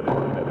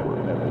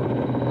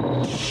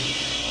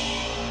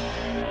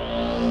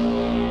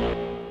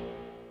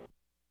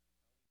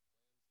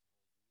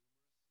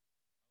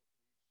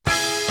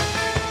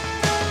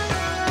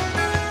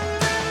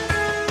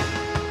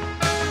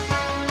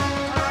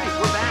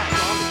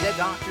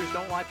 Doctors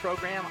Don't Lie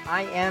program.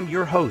 I am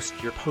your host,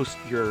 your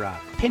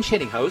pinch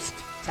hitting host,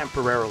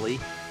 temporarily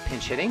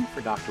pinch hitting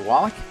for Dr.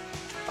 Wallach.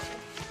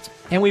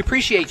 And we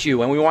appreciate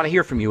you, and we want to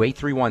hear from you.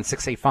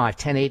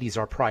 831-685-1080 is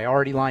our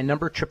priority line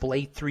number.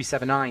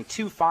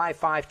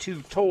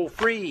 888-379-2552, toll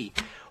free.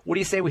 What do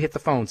you say we hit the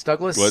phones,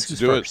 Douglas? Let's Who's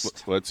do first?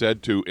 it. Let's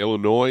head to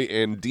Illinois.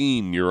 And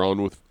Dean, you're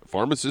on with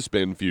pharmacist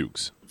Ben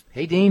Fuchs.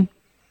 Hey, Dean.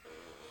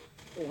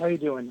 Hey, how you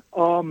doing?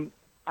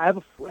 I have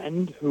a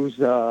friend who's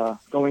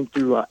going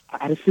through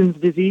Addison's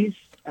disease,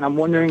 and I'm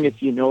wondering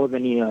if you know of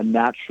any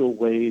natural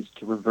ways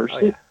to reverse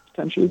it,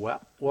 potentially.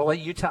 Well,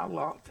 you tell.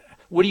 Well,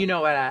 what do you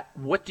know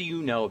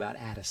about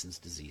Addison's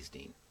disease,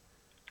 Dean?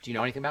 Do you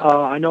know anything about it?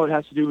 I know it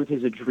has to do with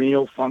his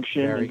adrenal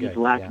function, Very and he's good,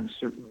 lacking yeah.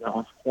 certain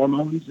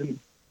hormones and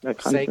that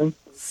kind of thing.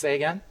 Say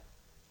again?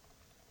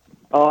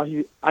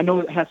 I know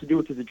it has to do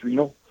with his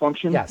adrenal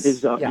function. Yes,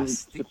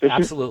 Insufficient.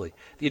 Absolutely.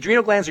 The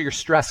adrenal glands are your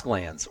stress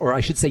glands, or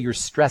I should say your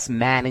stress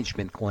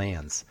management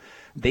glands.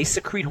 They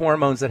secrete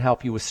hormones that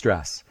help you with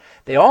stress.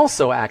 They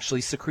also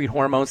actually secrete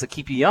hormones that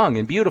keep you young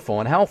and beautiful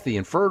and healthy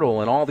and fertile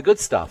and all the good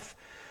stuff.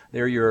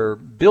 They're your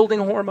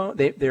building hormone.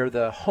 They're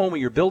the home of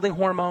your building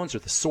hormones, or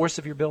the source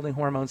of your building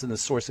hormones, and the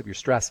source of your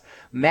stress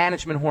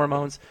management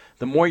hormones.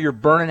 The more you're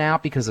burning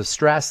out because of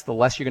stress, the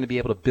less you're going to be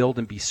able to build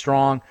and be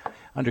strong.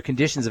 Under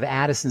conditions of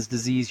Addison's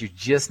disease,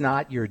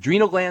 your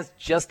adrenal glands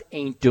just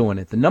ain't doing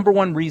it. The number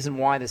one reason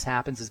why this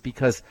happens is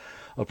because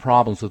of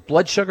problems with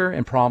blood sugar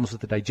and problems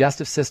with the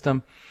digestive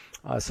system.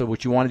 So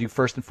what you want to do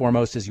first and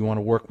foremost is you want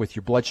to work with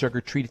your blood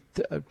sugar.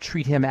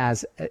 Treat him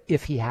as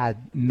if he had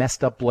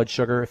messed up blood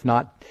sugar, if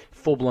not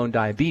full-blown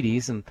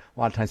diabetes. And a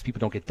lot of times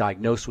people don't get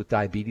diagnosed with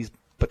diabetes,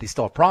 but they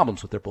still have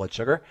problems with their blood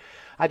sugar.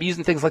 I'd be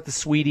using things like the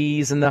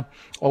Sweeties and the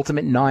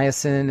Ultimate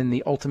Niacin and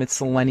the Ultimate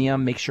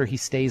Selenium. Make sure he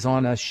stays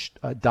on a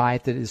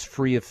diet that is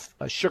free of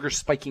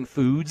sugar-spiking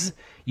foods.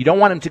 You don't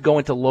want him to go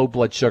into low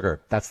blood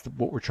sugar. That's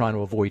what we're trying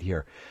to avoid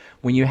here.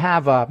 When you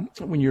have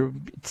when you're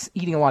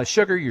eating a lot of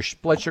sugar, your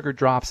blood sugar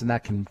drops, and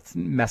that can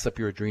mess up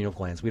your adrenal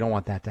glands. We don't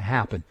want that to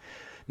happen.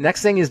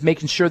 Next thing is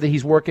making sure that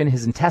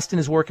his intestine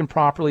is working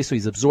properly, so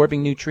he's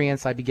absorbing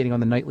nutrients. I'd be getting on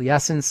the Nightly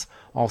Essence,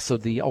 also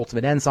the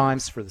Ultimate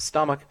Enzymes for the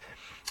stomach.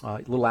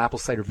 Little apple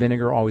cider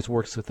vinegar always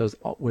works with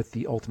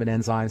the Ultimate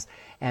Enzymes.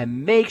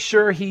 And make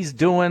sure he's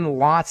doing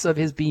lots of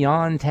his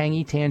Beyond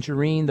Tangy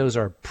Tangerine. Those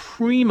are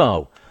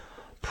primo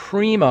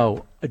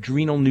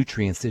adrenal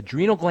nutrients. The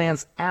adrenal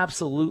glands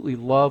absolutely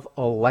love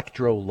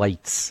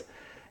electrolytes.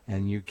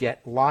 And you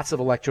get lots of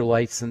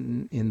electrolytes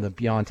in the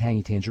Beyond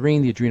Tangy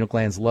Tangerine. The adrenal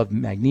glands love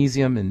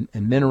magnesium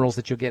and minerals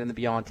that you'll get in the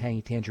Beyond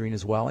Tangy Tangerine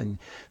as well. And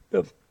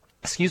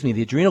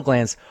the adrenal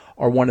glands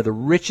are one of the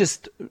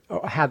richest,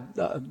 have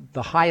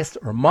the highest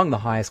or among the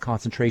highest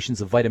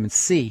concentrations of vitamin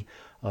C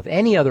of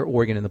any other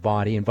organ in the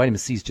body, and vitamin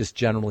C is just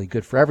generally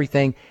good for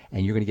everything,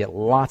 and you're going to get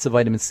lots of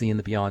vitamin C in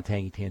the Beyond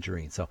Tangy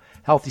Tangerine. So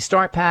Healthy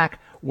Start Pack,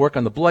 work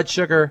on the blood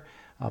sugar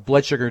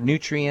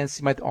nutrients.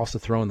 You might also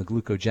throw in the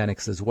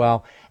glucogenics as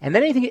well. And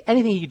then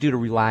anything you can do to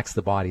relax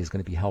the body is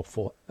going to be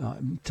helpful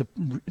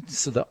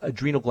so the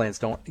adrenal glands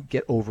don't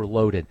get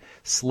overloaded.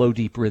 Slow,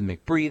 deep,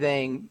 rhythmic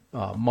breathing,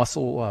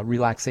 muscle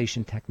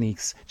relaxation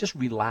techniques, just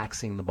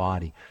relaxing the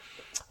body.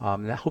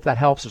 And I hope that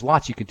helps. There's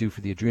lots you can do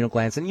for the adrenal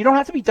glands. And you don't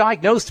have to be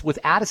diagnosed with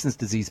Addison's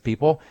disease,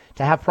 people,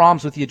 to have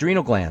problems with the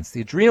adrenal glands.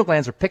 The adrenal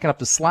glands are picking up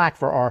the slack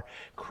for our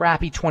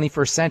crappy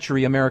 21st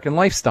century American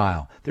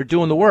lifestyle. They're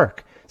doing the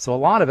work. So a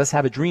lot of us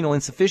have adrenal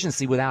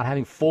insufficiency without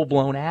having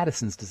full-blown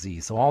Addison's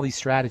disease. So all these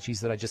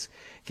strategies that I just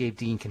gave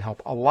Dean can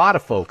help a lot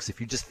of folks. If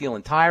you're just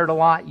feeling tired a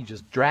lot, you're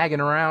just dragging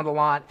around a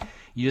lot,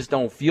 you just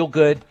don't feel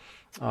good,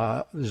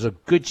 there's a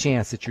good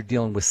chance that you're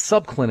dealing with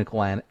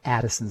subclinical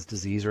Addison's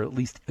disease, or at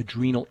least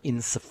adrenal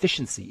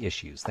insufficiency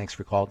issues. Thanks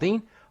for calling,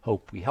 Dean.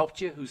 Hope we helped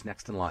you. Who's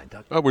next in line,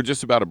 Doug? We're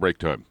just about at break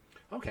time.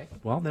 Okay,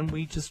 well, then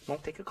we just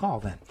won't take a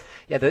call then.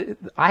 Yeah,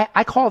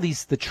 I call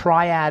these the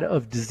triad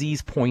of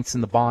disease points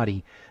in the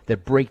body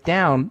that break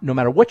down, no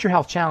matter what your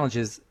health challenge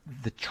is,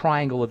 the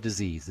triangle of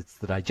disease. It's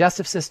the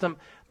digestive system,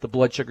 the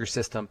blood sugar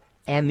system,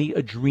 and the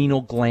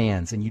adrenal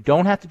glands. And you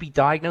don't have to be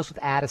diagnosed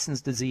with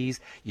Addison's disease.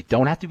 You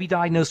don't have to be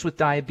diagnosed with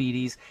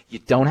diabetes. You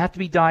don't have to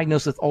be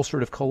diagnosed with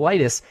ulcerative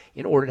colitis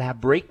in order to have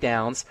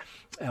breakdowns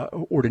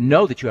or to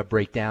know that you have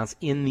breakdowns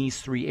in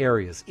these three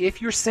areas.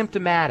 If you're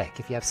symptomatic,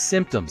 if you have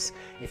symptoms,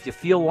 if you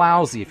feel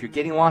lousy, if you're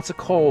getting lots of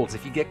colds,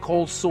 if you get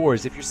cold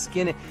sores, if your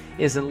skin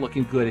isn't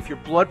looking good, if your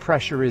blood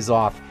pressure is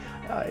off,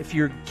 if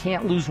you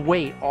can't lose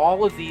weight,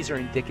 all of these are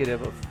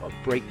indicative of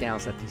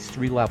breakdowns at these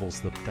three levels: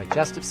 the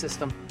digestive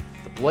system,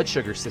 the blood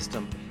sugar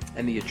system,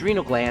 and the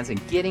adrenal glands.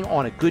 And getting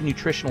on a good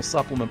nutritional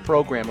supplement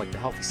program like the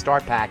Healthy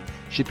Start Pack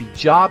should be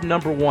job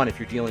number one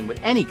if you're dealing with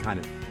any kind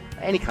of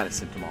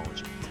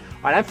symptomology.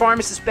 All right, I'm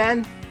Pharmacist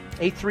Ben.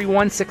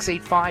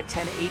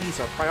 831-685-1080 is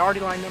our priority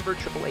line number.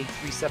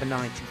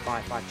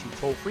 888-379-2552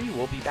 toll free.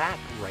 We'll be back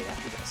right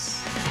after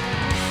this.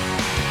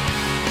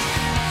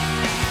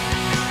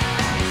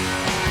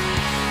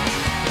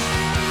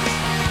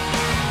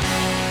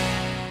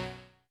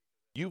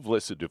 You've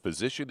listened to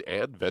physician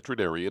and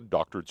veterinarian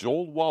Dr.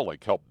 Joel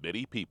Wallach help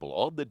many people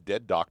on the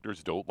Dead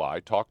Doctors Don't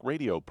Lie talk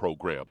radio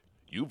program.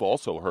 You've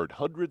also heard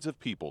hundreds of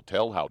people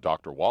tell how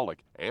Dr. Wallach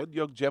and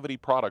Youngevity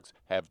products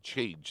have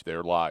changed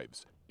their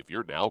lives. If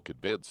you're now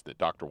convinced that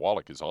Dr.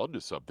 Wallach is onto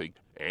something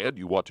and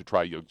you want to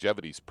try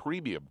Youngevity's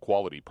premium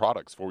quality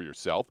products for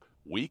yourself,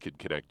 we can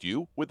connect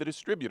you with a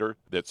distributor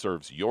that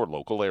serves your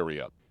local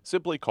area.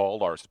 Simply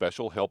call our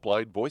special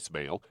helpline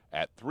voicemail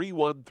at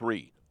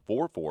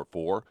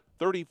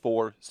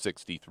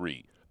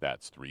 313-444-3463.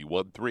 That's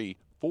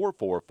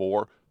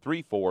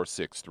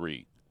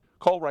 313-444-3463.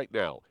 Call right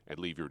now and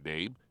leave your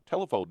name,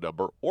 telephone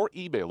number, or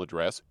email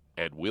address,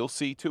 and we'll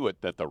see to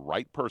it that the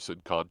right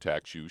person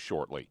contacts you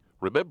shortly.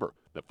 Remember,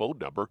 the phone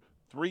number,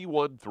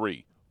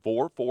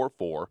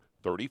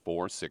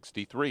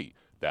 313-444-3463.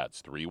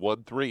 That's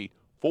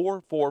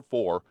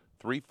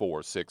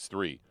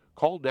 313-444-3463.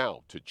 Call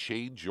now to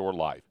change your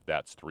life.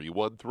 That's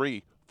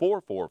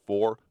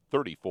 313-444-3463.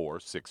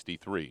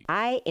 3463.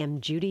 I am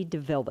Judy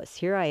DeVilbus.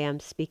 Here I am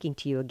speaking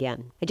to you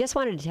again. I just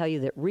wanted to tell you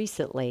that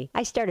recently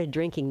I started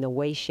drinking the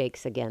Whey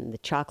Shakes again, the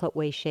chocolate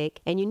Whey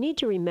Shake. And you need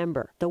to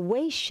remember, the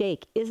Whey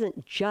Shake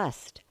isn't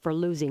just for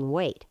losing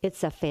weight.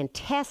 It's a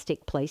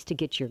fantastic place to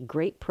get your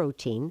great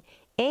protein.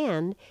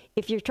 And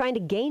if you're trying to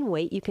gain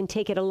weight, you can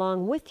take it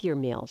along with your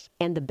meals.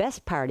 And the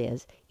best part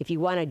is, if you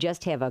want to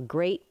just have a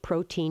great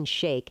protein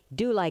shake,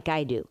 do like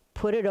I do.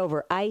 Put it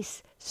over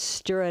ice,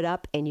 stir it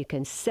up, and you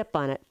can sip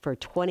on it for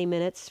 20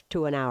 minutes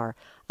to an hour.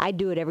 I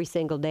do it every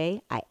single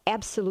day. I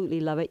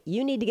absolutely love it.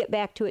 You need to get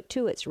back to it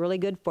too. It's really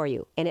good for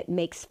you. And it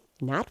makes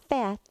not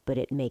fat, but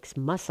it makes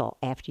muscle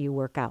after you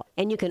work out.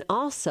 And you can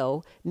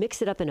also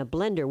mix it up in a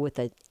blender with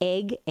an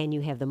egg, and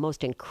you have the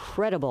most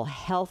incredible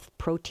health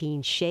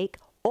protein shake.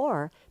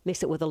 Or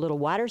mix it with a little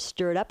water,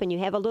 stir it up, and you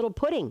have a little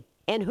pudding.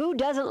 And who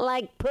doesn't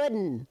like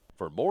pudding?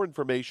 For more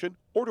information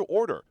or to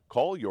order,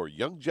 call your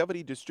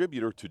Youngevity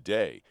distributor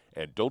today.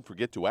 And don't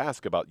forget to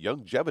ask about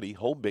Youngevity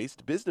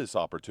home-based business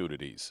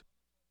opportunities.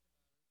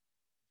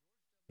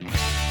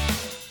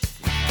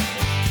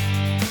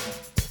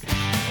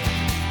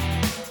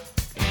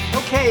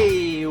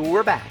 Okay,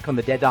 we're back on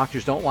the Dead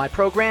Doctors Don't Lie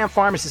program.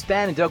 Pharmacist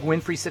Ben and Doug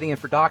Winfrey sitting in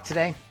for Doc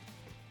today.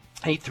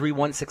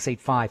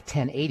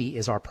 831-685-1080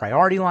 is our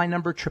priority line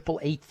number.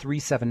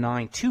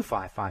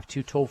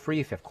 888-379-2552 toll free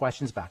if you have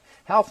questions about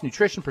health,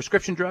 nutrition,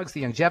 prescription drugs,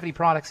 the Youngevity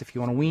products. If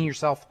you want to wean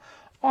yourself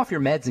off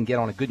your meds and get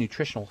on a good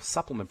nutritional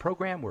supplement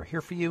program, we're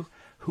here for you.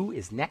 Who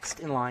is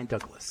next in line,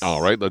 Douglas?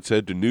 All right, let's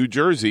head to New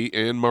Jersey.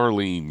 And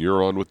Marlene,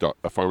 you're on with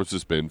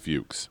Pharmacist Ben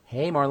Fuchs.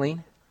 Hey,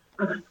 Marlene.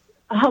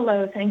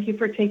 Hello. Thank you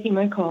for taking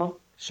my call.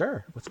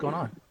 Sure. What's going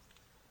on?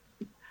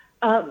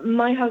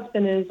 My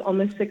husband is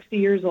almost 60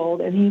 years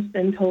old, and he's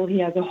been told he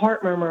has a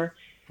heart murmur.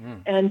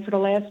 And for the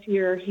last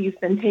year, he's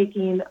been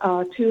taking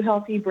 2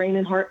 healthy brain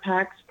and heart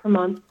packs per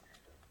month.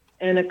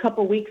 And a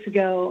couple weeks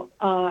ago,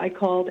 I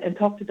called and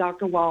talked to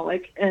Dr.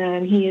 Wallach,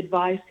 and he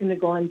advised him to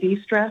go on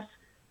D-Stress,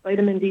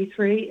 vitamin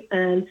D3,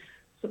 and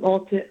some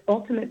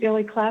Ultimate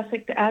Daily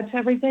Classic to add to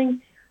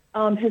everything.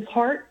 His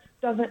heart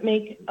doesn't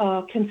make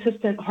a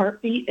consistent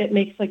heartbeat. It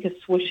makes like a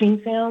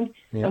swishing sound.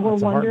 Yeah, and we're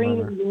it's a heart murmur.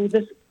 wondering, will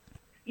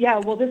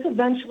this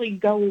eventually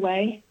go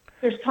away?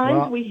 There's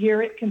times we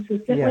hear it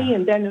consistently,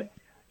 and then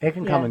it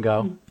can come and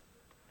go.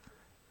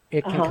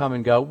 It can come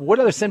and go. What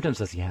other symptoms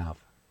does he have?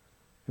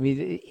 I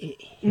mean,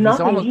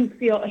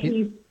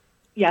 nothing.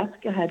 Yes,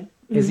 go ahead.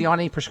 Is he on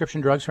any prescription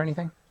drugs or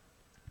anything?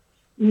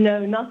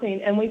 No,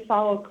 nothing. And we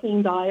follow a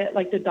clean diet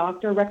like the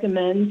doctor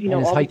recommends. And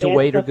his height to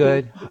weight are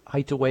good.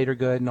 Height to weight are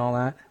good, and all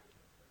that.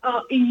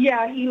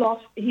 Yeah, he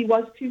was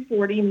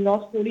 240 and he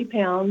lost 40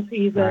 pounds.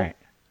 He's right.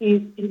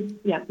 He's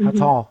How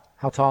tall?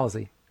 How tall is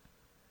he?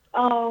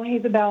 Oh,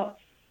 he's about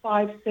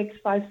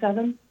 5'6",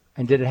 5'7".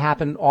 And did it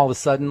happen all of a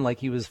sudden, like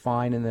he was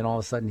fine, and then all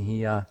of a sudden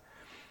he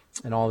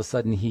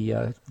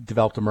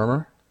developed a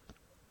murmur?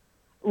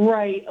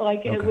 Right,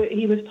 like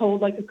he was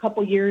told like a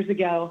couple years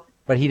ago.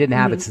 But he didn't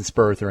have it since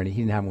birth, or any.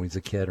 He didn't have it when he was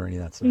a kid, or any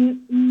of that stuff.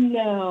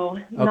 No,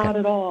 not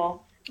at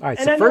all. All right.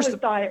 And So I know his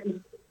diet was.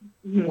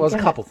 Well, there's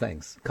a couple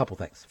things.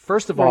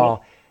 First of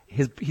all,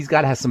 he's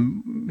got to have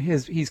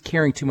he's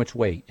carrying too much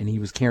weight, and he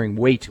was carrying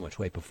way too much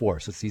weight before,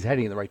 so he's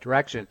heading in the right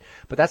direction.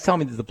 But that's telling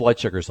me that the blood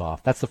sugar's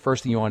off. That's the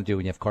first thing you want to do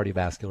when you have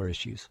cardiovascular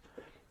issues.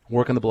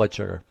 Work on the blood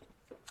sugar.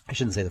 I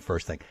shouldn't say the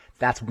first thing.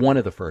 That's one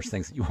of the first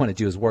things that you want to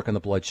do is work on the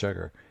blood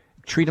sugar.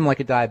 Treat him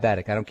like a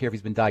diabetic. I don't care if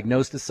he's been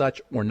diagnosed as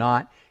such or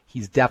not.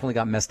 He's definitely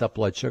got messed up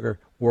blood sugar.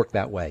 Work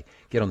that way.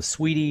 Get on the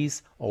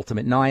sweeties,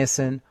 Ultimate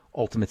Niacin,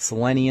 Ultimate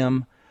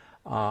Selenium.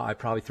 I'd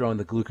probably throw in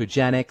the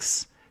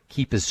glucogenics.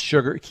 Keep his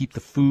sugar. Keep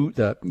the food.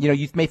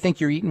 You may think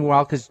you're eating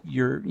well because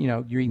you're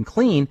eating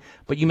clean,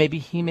 but he may be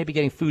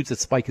getting foods that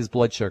spike his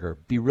blood sugar.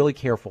 Be really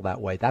careful that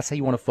way. That's how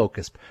you want to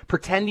focus.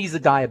 Pretend he's a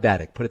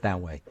diabetic. Put it that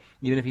way.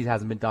 Even if he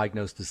hasn't been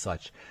diagnosed as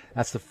such.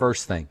 That's the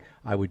first thing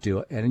I would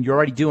do. And you're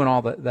already doing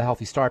all the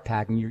Healthy Start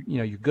Pack, and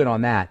you're good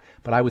on that.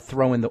 But I would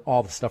throw in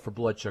all the stuff for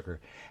blood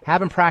sugar.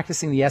 Have him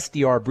practicing the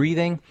SDR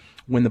breathing.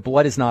 When the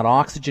blood is not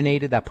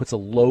oxygenated, that puts a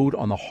load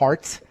on the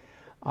heart.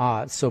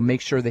 So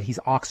make sure that he's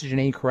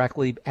oxygenating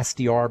correctly.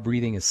 SDR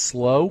breathing is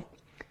slow,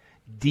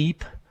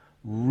 deep,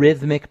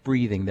 rhythmic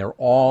breathing. They're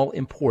all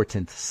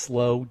important.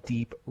 Slow,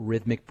 deep,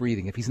 rhythmic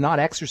breathing. If he's not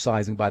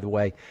exercising, by the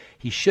way,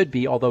 he should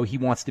be, although he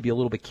wants to be a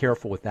little bit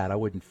careful with that. I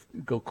wouldn't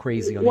go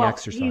crazy on the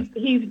exercise.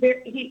 He's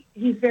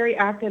very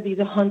active. He's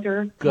a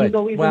hunter. Good. He's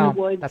always in the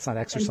woods. That's not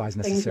exercise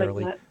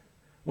necessarily. Like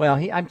well,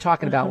 I'm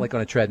talking about like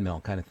on a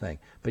treadmill kind of thing.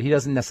 But he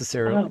doesn't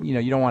necessarily,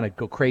 you don't want to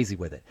go crazy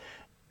with it.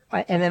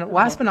 And then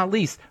last but not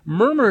least,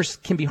 murmurs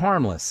can be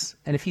harmless.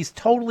 And if he's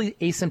totally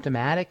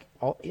asymptomatic,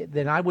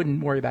 then I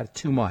wouldn't worry about it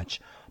too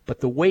much. But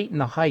the weight and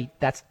the height,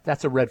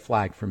 that's a red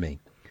flag for me.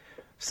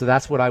 So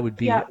that's what I would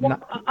be. Yeah,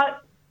 well,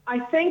 I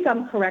think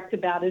I'm correct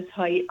about his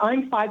height.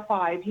 I'm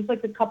 5'5". He's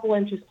like a couple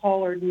inches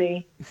taller than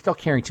me. He's still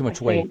carrying too much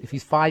weight. If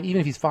he's even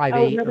if he's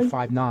 5'8" or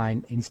 5'9",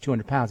 and he's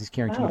 200 pounds, he's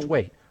carrying too much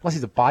weight. Unless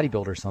he's a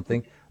bodybuilder or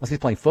something. Unless he's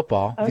playing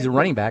football. If he's a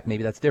running back,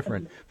 maybe that's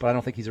different. But I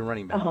don't think he's a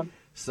running back.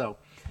 So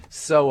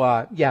that's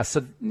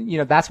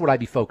what I'd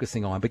be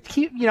focusing on. But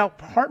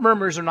heart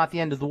murmurs are not the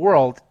end of the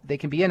world. They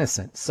can be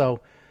innocent.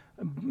 So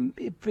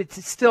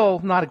it's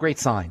still not a great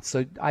sign.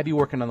 So I'd be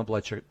working on the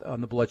blood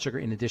sugar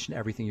in addition to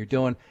everything you're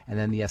doing, and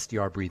then the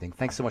SDR breathing.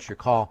 Thanks so much for your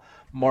call,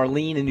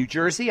 Marlene in New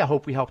Jersey. I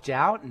hope we helped you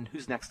out. And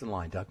who's next in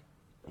line, Doug?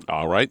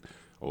 All right,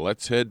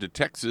 let's head to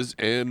Texas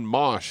and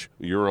Mosh.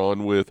 You're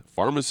on with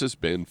pharmacist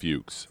Ben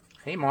Fuchs.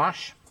 Hey,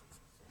 Mosh.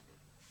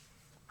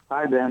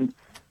 Hi, Ben.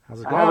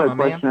 How's it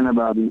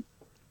going,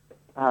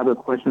 I have a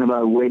question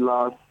about weight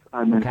loss.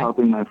 I've been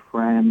helping my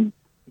friend.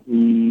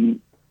 He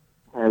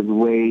has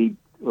weighed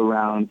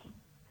around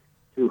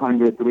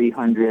 200,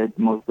 300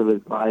 most of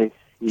his life.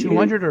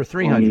 200 or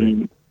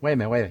 300? Wait a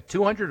minute.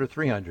 200 or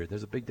 300?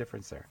 There's a big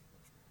difference there.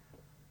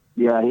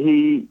 Yeah,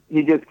 he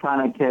just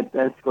kind of kept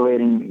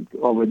escalating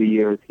over the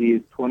years. He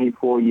is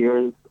 24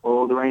 years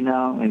old right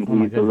now, and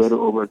he's a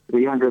little over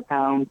 300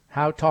 pounds.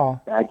 How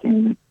tall? Back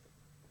in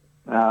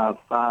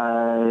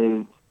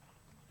 5'7",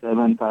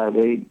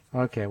 5'8".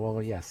 Okay,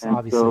 well, yes, and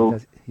obviously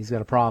he's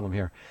got a problem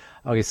here.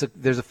 Okay, so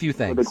there's a few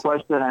things. So the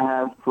question I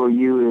have for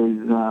you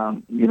is,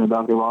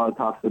 Dr. Waller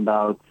talks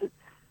about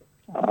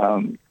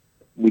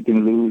we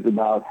can lose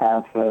about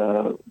half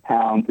a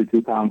pound to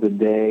 2 pounds a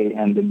day,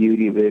 and the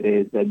beauty of it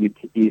is that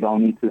you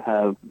don't need to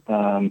have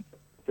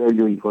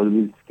surgery for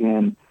loose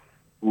skin.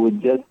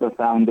 Would just the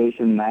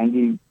Foundation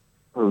 90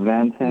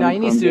 prevent him he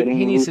needs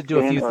to do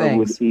a few things. Or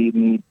would he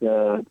need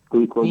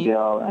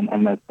glucogel and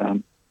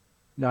MSM?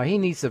 No, he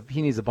needs a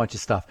bunch of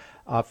stuff.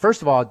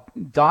 First of all,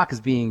 Doc is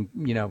being,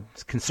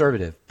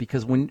 conservative,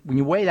 because when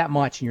you weigh that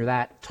much and you're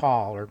that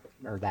tall or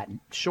that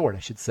short, I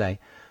should say,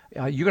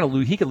 you're going to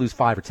lose. He could lose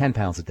 5 or 10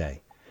 pounds a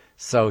day.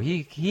 So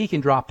he can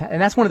drop,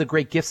 and that's one of the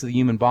great gifts of the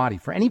human body.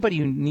 For anybody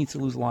who needs to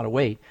lose a lot of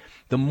weight,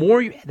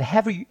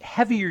 the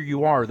heavier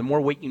you are, the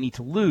more weight you need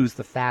to lose,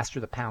 the faster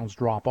the pounds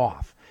drop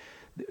off.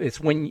 It's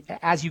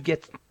as you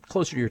get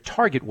closer to your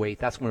target weight,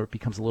 that's when it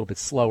becomes a little bit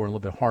slower and a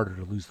little bit harder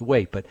to lose the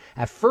weight. But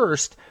at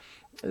first,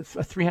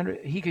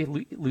 he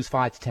could lose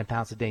 5 to 10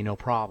 pounds a day, no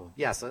problem.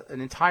 Yes,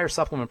 an entire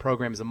supplement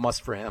program is a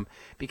must for him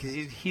because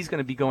he's going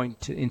to be going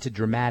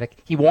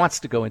he wants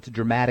to go into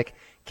dramatic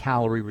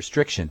calorie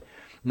restriction.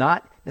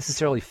 Not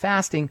necessarily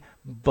fasting,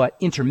 but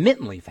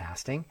intermittently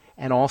fasting,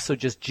 and also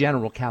just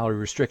general calorie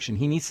restriction.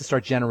 He needs to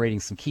start generating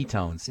some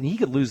ketones, and he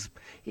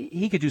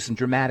could do some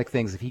dramatic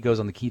things if he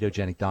goes on the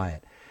ketogenic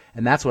diet.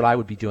 And that's what I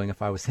would be doing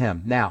if I was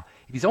him. Now,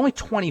 if he's only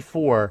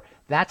 24,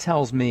 that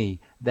tells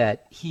me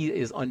that he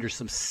is under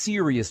some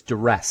serious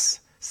duress,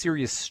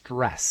 serious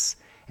stress.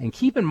 And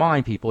keep in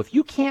mind, people, if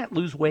you can't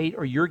lose weight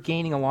or you're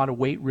gaining a lot of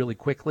weight really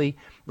quickly,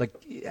 like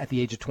at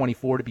the age of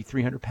 24 to be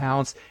 300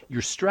 pounds,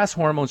 your stress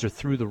hormones are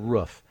through the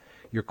roof.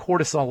 Your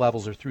cortisol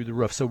levels are through the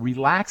roof. So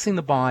relaxing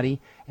the body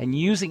and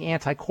using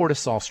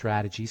anti-cortisol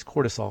strategies,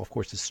 cortisol, of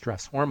course, is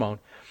stress hormone,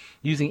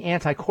 using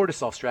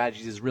anti-cortisol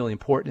strategies is really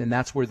important, and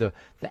that's where the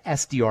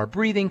SDR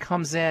breathing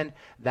comes in.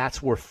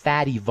 That's where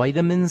fatty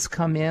vitamins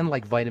come in,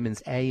 like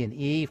vitamins A and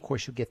E. Of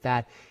course, you'll get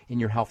that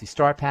in your Healthy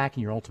Start Pack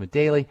and your Ultimate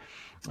Daily.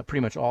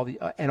 Pretty much all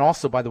and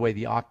also, by the way,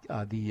 the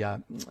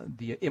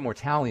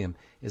Immortalium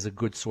is a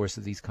good source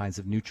of these kinds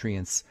of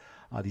nutrients,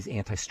 these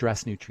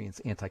anti-stress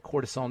nutrients,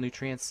 anti-cortisol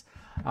nutrients.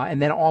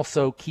 And then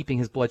also keeping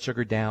his blood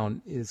sugar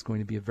down is going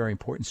to be a very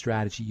important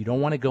strategy. You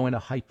don't want to go into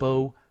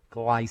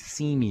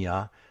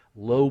hypoglycemia,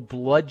 low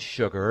blood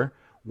sugar,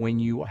 when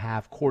you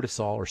have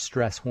cortisol or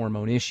stress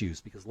hormone issues,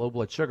 because low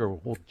blood sugar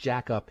will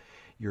jack up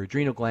your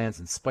adrenal glands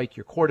and spike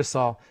your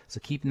cortisol.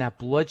 So keeping that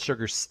blood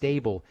sugar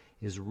stable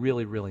is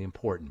really, really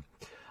important.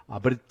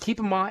 But keep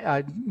in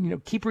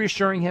mind, keep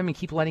reassuring him and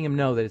keep letting him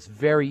know that it's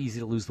very easy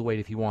to lose the weight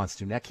if he wants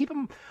to. Now, keep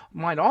in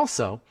mind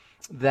also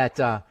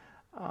that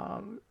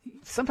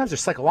sometimes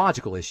there's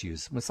psychological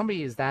issues. When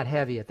somebody is that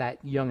heavy at that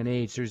young an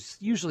age, there's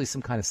usually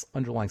some kind of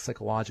underlying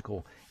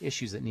psychological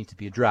issues that need to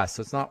be addressed.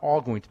 So it's not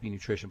all going to be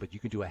nutrition, but you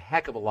can do a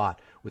heck of a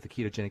lot with the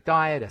ketogenic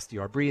diet,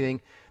 SDR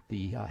breathing,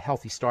 the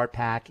Healthy Start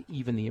Pack,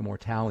 even the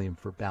Immortalium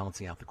for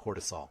balancing out the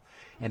cortisol.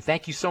 And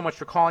thank you so much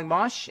for calling,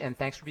 Mosh, and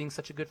thanks for being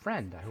such a good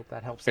friend. I hope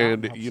that helps out.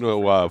 And,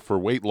 for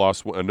weight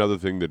loss, another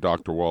thing that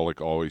Dr.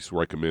 Wallach always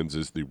recommends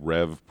is the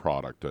Rev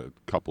product, a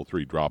couple,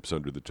 3 drops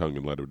under the tongue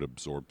and let it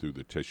absorb through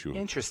the tissue.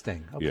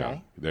 Interesting.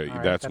 Okay.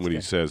 Yeah, that's when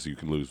he says you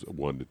can lose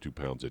 1 to 2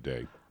 pounds a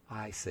day.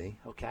 I see.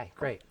 Okay,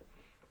 great.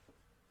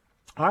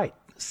 All right,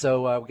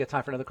 so we got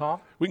time for another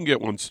call? We can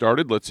get one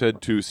started. Let's head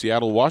to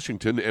Seattle,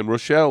 Washington. And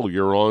Rochelle,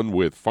 you're on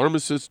with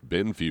pharmacist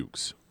Ben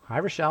Fuchs. Hi,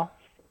 Rochelle.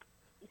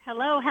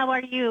 Hello, how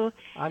are you?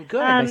 I'm good.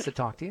 Nice to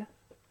talk to you.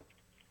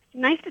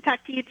 Nice to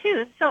talk to you,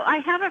 too. So I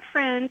have a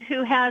friend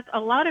who has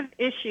a lot of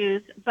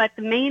issues, but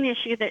the main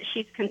issue that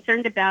she's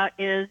concerned about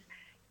is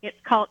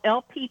it's called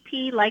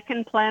LPP,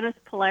 lichen planus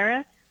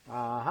polaris.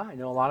 I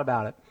know a lot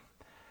about it.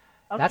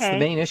 Okay. That's the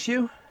main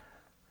issue?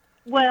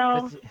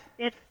 Well,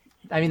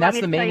 that's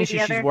the main issue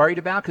she's worried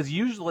about, because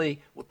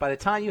usually by the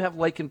time you have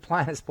lichen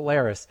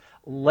planopilaris,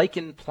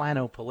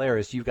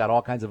 you've got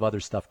all kinds of other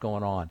stuff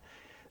going on.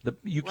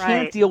 You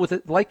can't deal with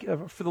it.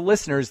 Like for the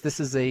listeners,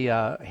 this is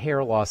a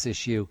hair loss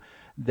issue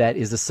that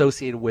is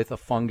associated with a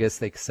fungus,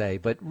 they say.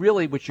 But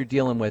really what you're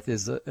dealing with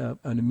is an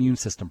immune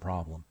system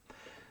problem.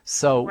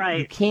 So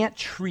you can't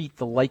treat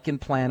the lichen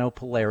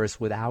planopilaris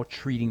without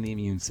treating the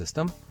immune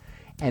system.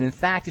 And in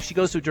fact, if she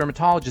goes to a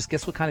dermatologist,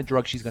 guess what kind of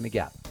drug she's going to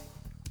get?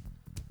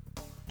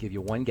 Give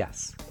you one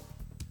guess.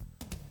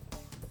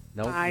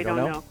 No, I don't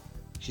know.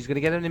 She's going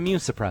to get an immune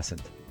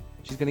suppressant.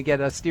 She's going to get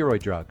a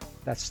steroid drug.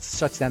 That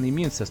shuts down the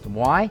immune system.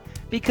 Why?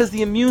 Because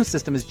the immune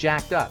system is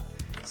jacked up.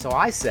 So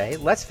I say,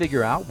 let's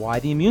figure out why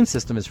the immune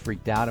system is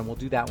freaked out, and we'll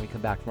do that when we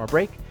come back from our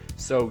break.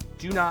 So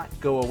do not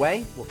go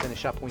away. We'll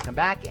finish up when we come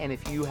back. And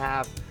if you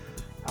have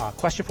a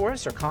question for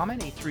us or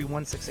comment,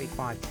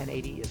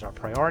 831-685-1080 is our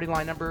priority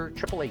line number,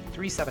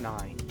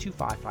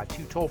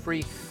 888-379-2552, toll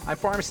free. I'm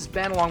Pharmacist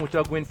Ben, along with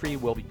Doug Winfrey.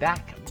 We'll be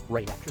back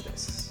right after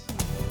this.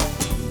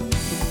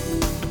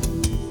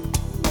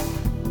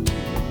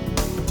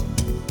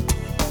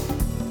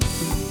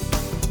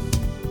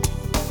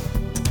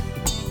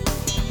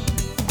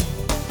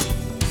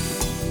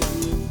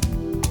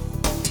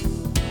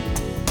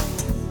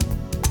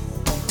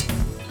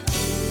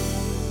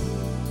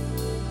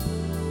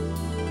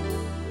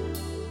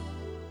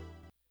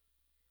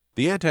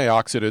 The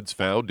antioxidants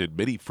found in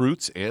many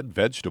fruits and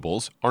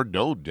vegetables are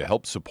known to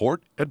help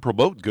support and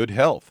promote good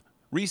health.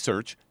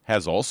 Research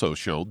has also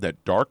shown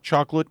that dark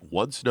chocolate,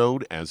 once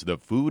known as the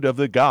food of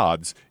the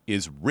gods,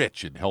 is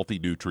rich in healthy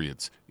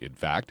nutrients. In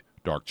fact,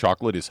 dark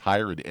chocolate is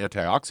higher in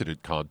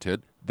antioxidant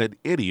content than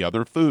any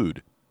other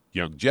food.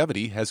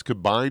 Youngevity has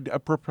combined a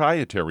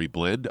proprietary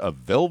blend of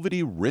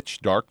velvety rich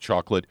dark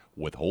chocolate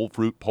with whole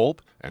fruit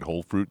pulp and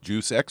whole fruit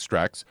juice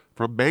extracts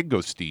from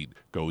mangosteen,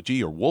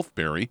 goji or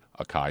wolfberry,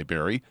 acai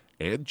berry,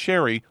 and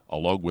cherry,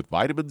 along with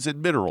vitamins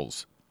and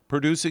minerals.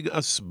 producing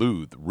a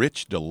smooth,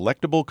 rich,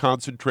 delectable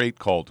concentrate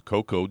called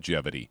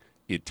Cocogevity.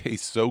 It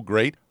tastes so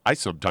great, I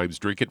sometimes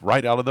drink it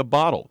right out of the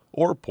bottle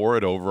or pour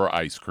it over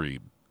ice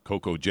cream.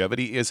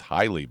 Cocogevity is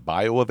highly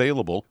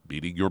bioavailable,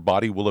 meaning your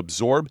body will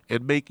absorb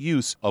and make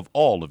use of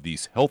all of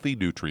these healthy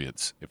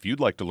nutrients. If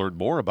you'd like to learn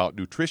more about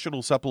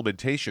nutritional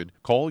supplementation,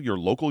 call your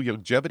local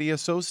Youngevity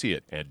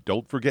associate and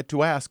don't forget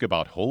to ask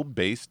about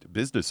home-based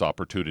business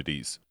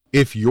opportunities.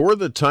 If you're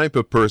the type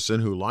of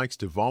person who likes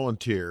to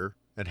volunteer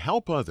and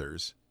help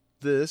others,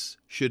 this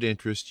should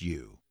interest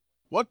you.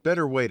 What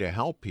better way to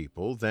help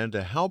people than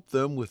to help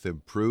them with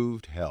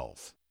improved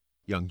health?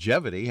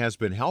 Youngevity has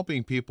been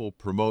helping people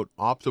promote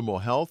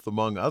optimal health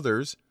among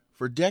others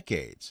for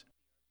decades.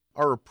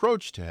 Our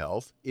approach to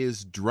health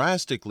is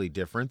drastically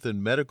different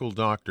than medical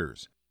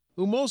doctors,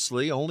 who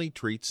mostly only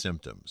treat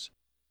symptoms.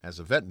 As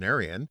a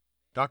veterinarian,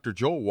 Dr.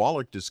 Joel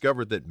Wallach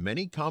discovered that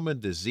many common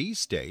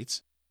disease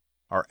states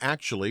are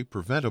actually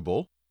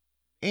preventable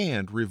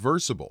and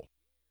reversible.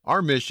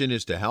 Our mission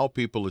is to help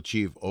people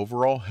achieve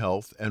overall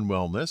health and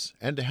wellness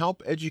and to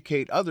help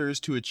educate others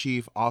to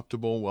achieve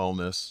optimal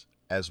wellness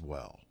as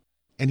well.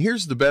 And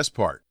here's the best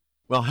part.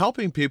 While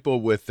helping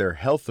people with their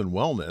health and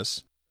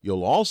wellness,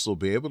 you'll also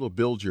be able to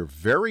build your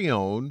very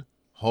own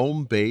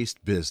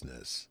home-based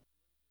business.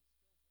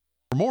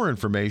 For more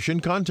information,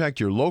 contact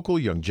your local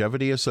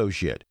Youngevity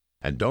associate.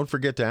 And don't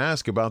forget to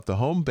ask about the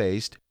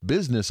home-based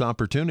business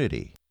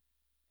opportunity.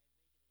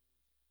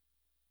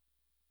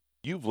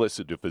 You've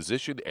listened to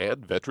physician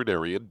and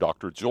veterinarian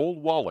Dr. Joel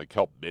Wallach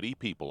help many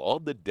people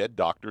on the Dead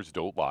Doctors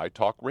Don't Lie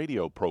talk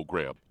radio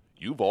program.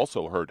 You've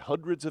also heard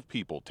hundreds of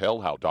people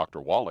tell how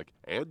Dr. Wallach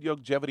and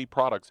Youngevity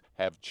products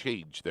have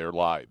changed their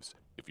lives.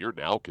 If you're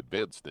now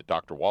convinced that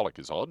Dr. Wallach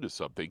is onto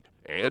something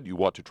and you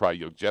want to try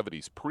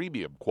Youngevity's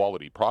premium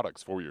quality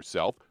products for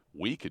yourself,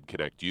 we can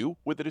connect you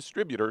with a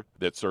distributor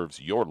that serves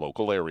your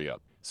local area.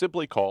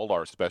 Simply call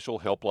our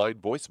special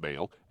helpline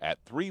voicemail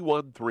at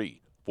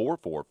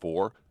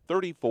 313-444-3463.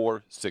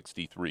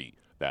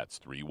 That's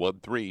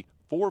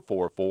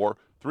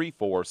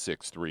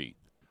 313-444-3463.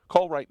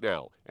 Call right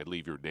now and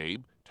leave your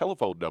name,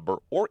 telephone number,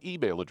 or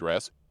email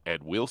address,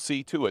 and we'll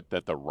see to it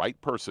that the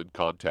right person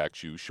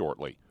contacts you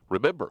shortly.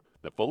 Remember,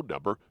 the phone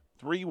number,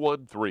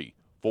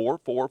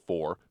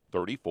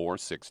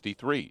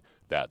 313-444-3463.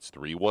 That's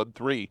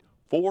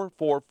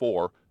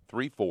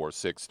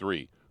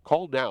 313-444-3463.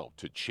 Call now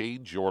to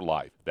change your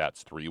life.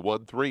 That's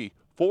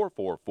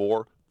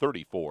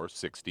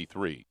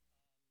 313-444-3463.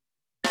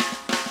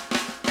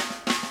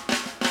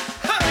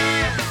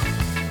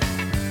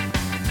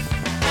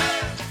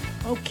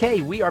 Okay,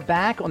 we are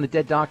back on the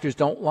Dead Doctors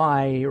Don't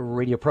Lie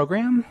radio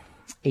program.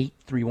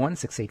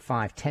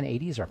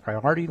 831-685-1080 is our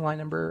priority line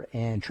number,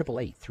 and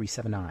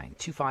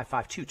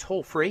 888-379-2552,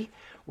 toll free.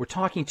 We're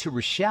talking to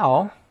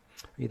Rochelle. Are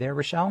you there,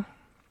 Rochelle?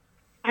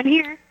 I'm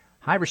here.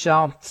 Hi,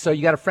 Rochelle. So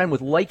you got a friend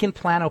with lichen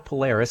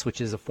planopilaris,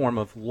 which is a form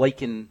of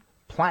lichen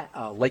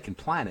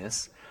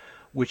planus,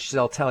 which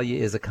they'll tell you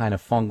is a kind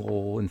of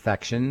fungal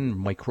infection,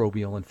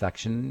 microbial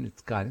infection.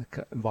 It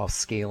involves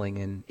scaling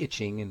and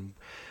itching and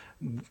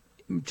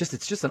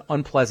it's just an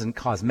unpleasant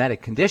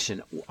cosmetic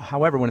condition.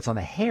 However, when it's on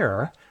the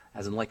hair,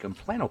 as in lichen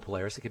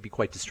planopilaris, it can be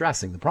quite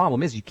distressing. The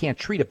problem is you can't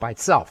treat it by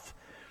itself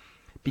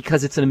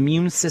because it's an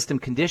immune system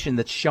condition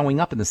that's showing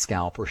up in the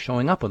scalp or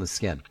showing up on the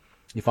skin.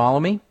 You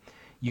follow me?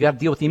 You got to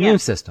deal with the immune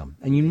system.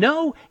 And you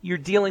know you're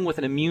dealing with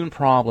an immune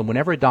problem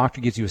whenever a doctor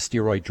gives you a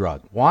steroid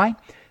drug. Why?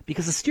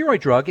 Because a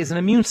steroid drug is an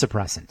immune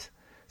suppressant.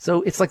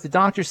 So it's like the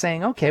doctor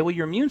saying, okay, well,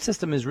 your immune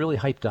system is really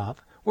hyped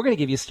up. We're going to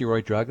give you a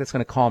steroid drug that's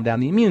going to calm down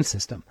the immune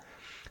system.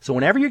 So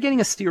whenever you're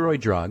getting a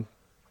steroid drug,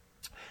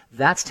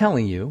 that's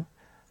telling you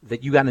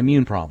that you got an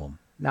immune problem.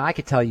 Now, I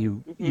could tell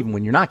you, even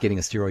when you're not getting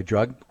a steroid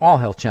drug, all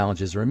health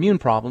challenges are immune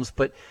problems,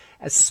 but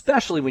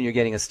especially when you're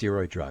getting a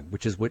steroid drug,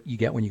 which is what you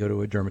get when you go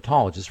to a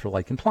dermatologist for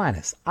lichen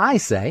planus.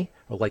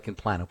 Or lichen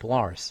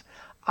planopilaris.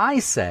 I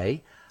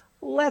say,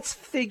 let's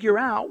figure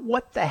out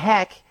what the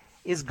heck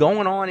is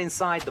going on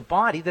inside the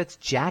body that's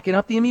jacking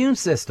up the immune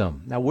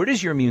system. Now, where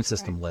does your immune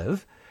system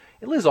live?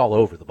 It lives all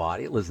over the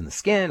body. It lives in the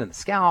skin and the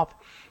scalp.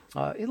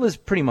 It lives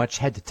pretty much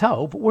head to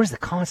toe, but where's it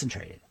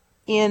concentrated?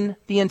 In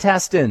the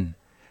intestine.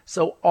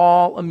 So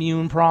all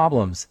immune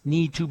problems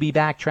need to be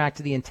backtracked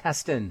to the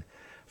intestine.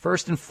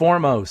 First and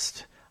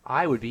foremost,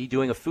 I would be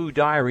doing a food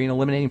diary and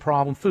eliminating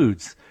problem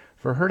foods.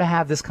 For her to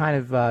have this kind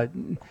of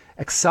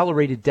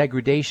accelerated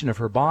degradation of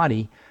her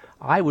body,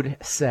 I would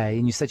say,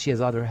 and you said she has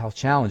other health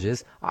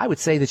challenges, I would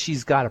say that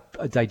she's got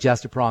a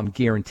digestive problem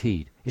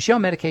guaranteed. Is she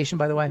on medication,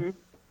 by the way? Mm-hmm.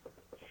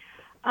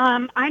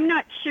 I'm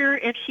not sure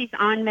if she's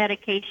on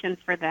medication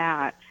for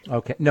that.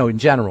 Okay. No, in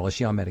general, is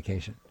she on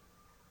medication?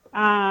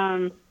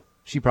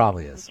 She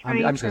probably is. I'm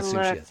just going to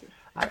assume she is.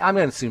 I'm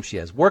going to assume she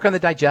is. Work on the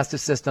digestive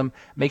system.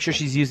 Make sure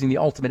she's using the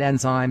ultimate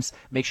enzymes.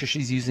 Make sure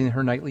she's using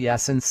her nightly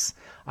essence.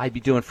 I'd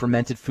be doing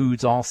fermented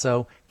foods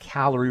also.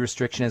 Calorie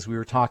restriction, as we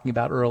were talking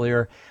about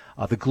earlier.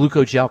 The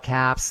glucogel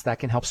caps, that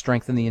can help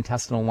strengthen the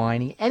intestinal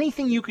lining.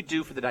 Anything you could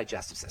do for the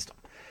digestive system.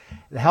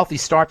 The Healthy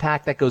Start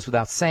Pack, that goes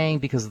without saying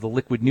because of the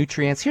liquid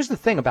nutrients. Here's the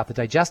thing about the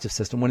digestive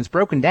system. When it's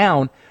broken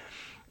down,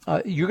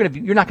 you're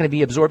not going to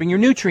be absorbing your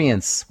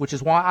nutrients, which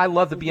is why I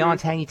love the Beyond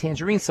Tangy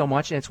Tangerine so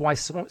much, and it's why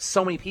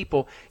so many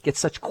people get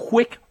such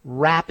quick,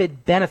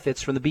 rapid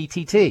benefits from the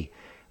BTT,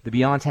 the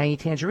Beyond Tangy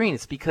Tangerine.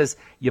 It's because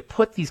you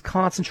put these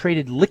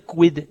concentrated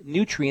liquid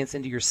nutrients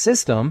into your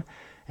system,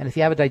 and if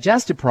you have a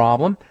digestive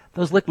problem,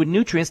 those liquid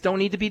nutrients don't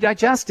need to be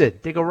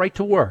digested. They go right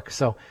to work.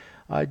 So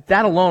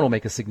that alone will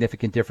make a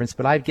significant difference,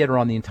 but I'd get her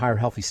on the entire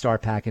Healthy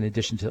Start Pack in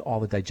addition to all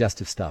the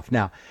digestive stuff.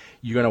 Now,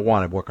 you're going to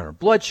want to work on her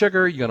blood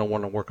sugar. You're going to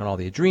want to work on all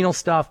the adrenal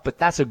stuff, but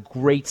that's a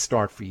great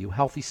start for you.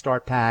 Healthy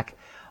Start Pack,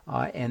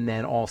 and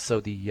then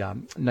also the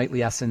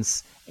Nightly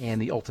Essence and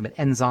the Ultimate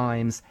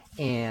Enzymes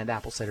and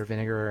apple cider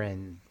vinegar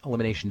and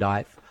Elimination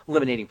Diet,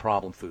 eliminating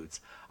problem foods.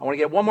 I want to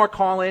get one more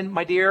call in,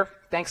 my dear.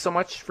 Thanks so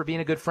much for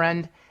being a good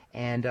friend,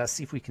 and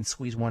see if we can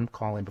squeeze one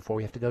call in before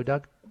we have to go,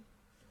 Doug.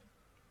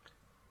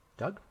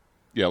 Doug?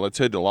 Yeah, let's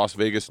head to Las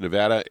Vegas,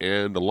 Nevada.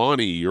 And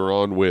Lonnie, you're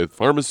on with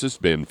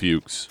pharmacist Ben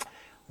Fuchs.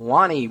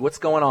 Lonnie, what's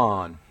going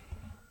on?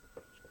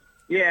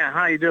 Yeah,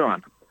 how you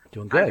doing?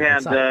 Doing good.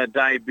 I've had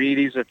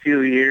diabetes a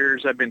few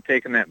years. I've been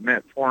taking that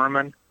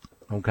metformin.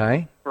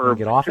 Okay. For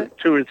get off it?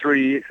 2 or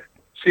 3 years.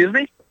 Excuse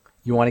me?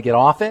 You want to get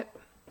off it?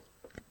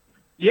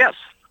 Yes.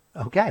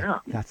 Okay.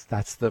 Yeah.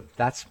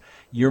 That's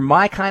you're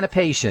my kind of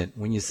patient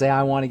when you say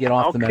I want to get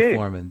off the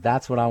metformin.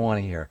 That's what I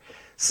want to hear.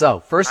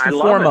 So, first and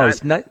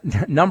foremost,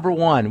 number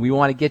one, we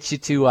want to get you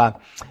to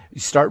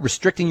start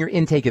restricting your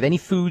intake of any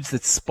foods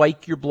that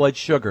spike your blood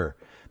sugar.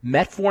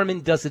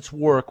 Metformin does its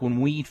work when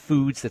we eat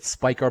foods that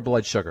spike our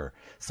blood sugar.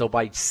 So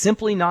by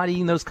simply not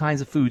eating those kinds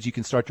of foods, you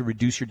can start to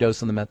reduce your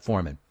dose on the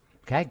metformin.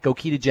 Okay? Go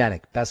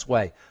ketogenic. Best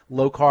way.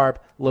 Low carb,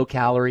 low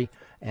calorie,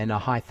 and a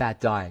high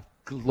fat diet.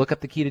 Look up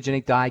the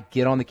ketogenic diet.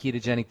 Get on the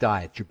ketogenic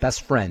diet. It's your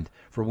best friend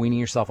for weaning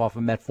yourself off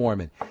of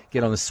metformin.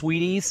 Get on the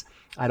sweeties.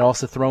 I'd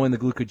also throw in the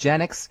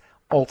glucogenics,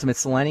 Ultimate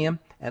Selenium,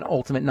 and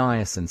Ultimate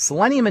Niacin.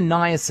 Selenium and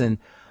niacin,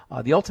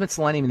 the Ultimate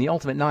Selenium and the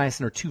Ultimate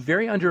Niacin are two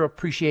very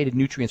underappreciated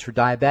nutrients for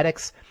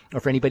diabetics or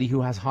for anybody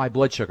who has high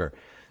blood sugar.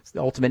 So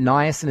the Ultimate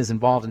Niacin is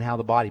involved in how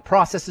the body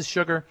processes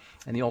sugar,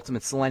 and the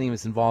Ultimate Selenium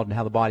is involved in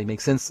how the body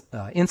makes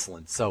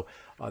insulin. So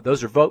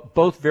those are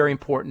both very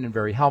important and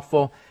very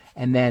helpful.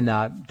 And then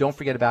don't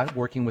forget about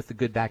working with the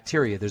good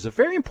bacteria. There's a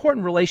very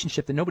important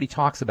relationship that nobody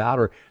talks about,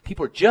 or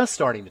people are just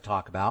starting to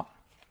talk about,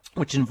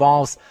 which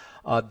involves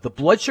the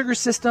blood sugar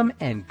system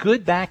and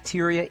good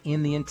bacteria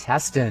in the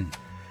intestine.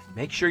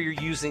 Make sure you're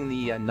using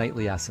the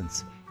Nightly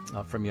Essence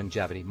from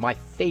Youngevity, my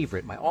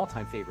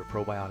all-time favorite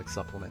probiotic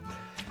supplement.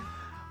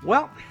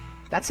 Well,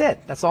 that's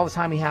it. That's all the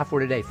time we have for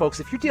today.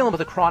 Folks, if you're dealing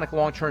with a chronic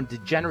long-term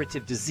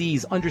degenerative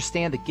disease,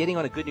 understand that getting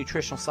on a good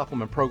nutritional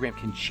supplement program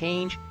can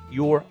change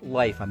your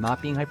life. I'm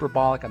not being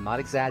hyperbolic. I'm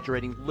not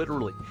exaggerating.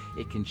 Literally,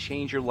 it can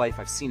change your life.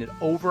 I've seen it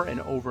over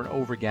and over and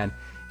over again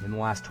in the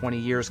last 20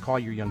 years. Call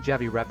your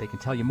Youngevity rep. They can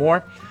tell you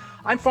more.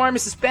 I'm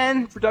Pharmacist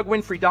Ben for Doug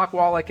Winfrey, Doc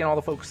Wallach, and all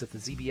the folks at the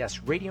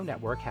ZBS Radio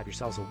Network. Have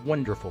yourselves a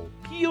wonderful,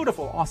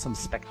 beautiful, awesome,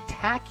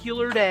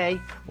 spectacular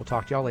day. We'll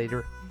talk to y'all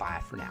later.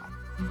 Bye for now.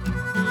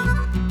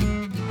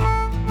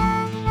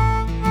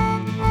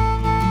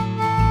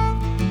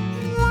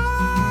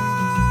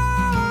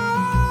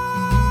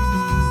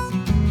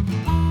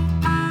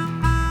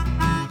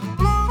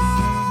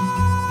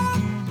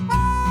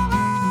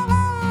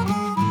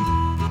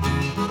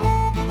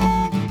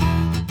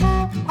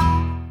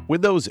 When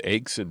those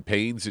aches and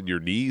pains in your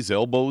knees,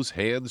 elbows,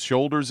 hands,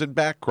 shoulders, and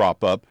back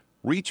crop up,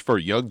 reach for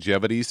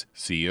Youngevity's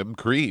CM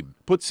Cream.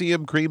 Put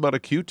CM Cream on a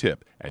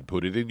Q-tip and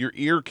put it in your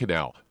ear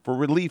canal for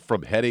relief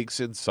from headaches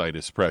and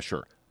sinus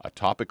pressure. A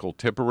topical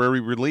temporary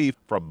relief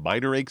from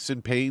minor aches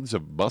and pains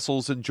of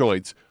muscles and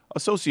joints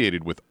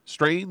associated with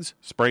strains,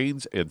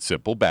 sprains, and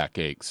simple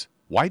backaches.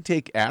 Why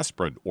take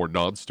aspirin or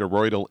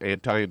non-steroidal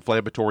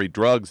anti-inflammatory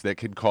drugs that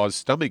can cause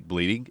stomach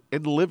bleeding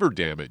and liver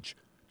damage?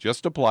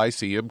 Just apply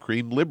CM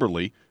Cream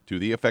liberally to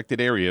the affected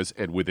areas,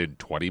 and within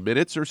 20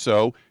 minutes or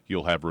so,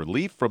 you'll have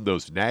relief from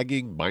those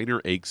nagging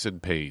minor aches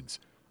and pains.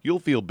 You'll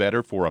feel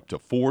better for up to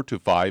 4 to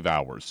 5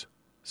 hours.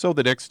 So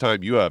the next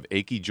time you have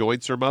achy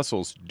joints or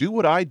muscles, do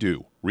what I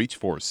do. Reach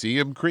for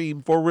CM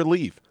Cream for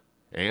relief.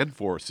 And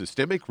for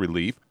systemic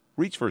relief,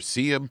 reach for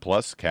CM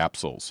Plus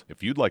capsules.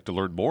 If you'd like to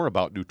learn more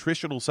about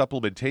nutritional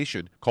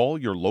supplementation, call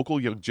your local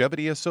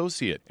Youngevity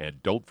associate,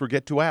 and don't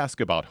forget to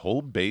ask about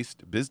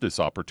home-based business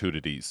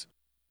opportunities.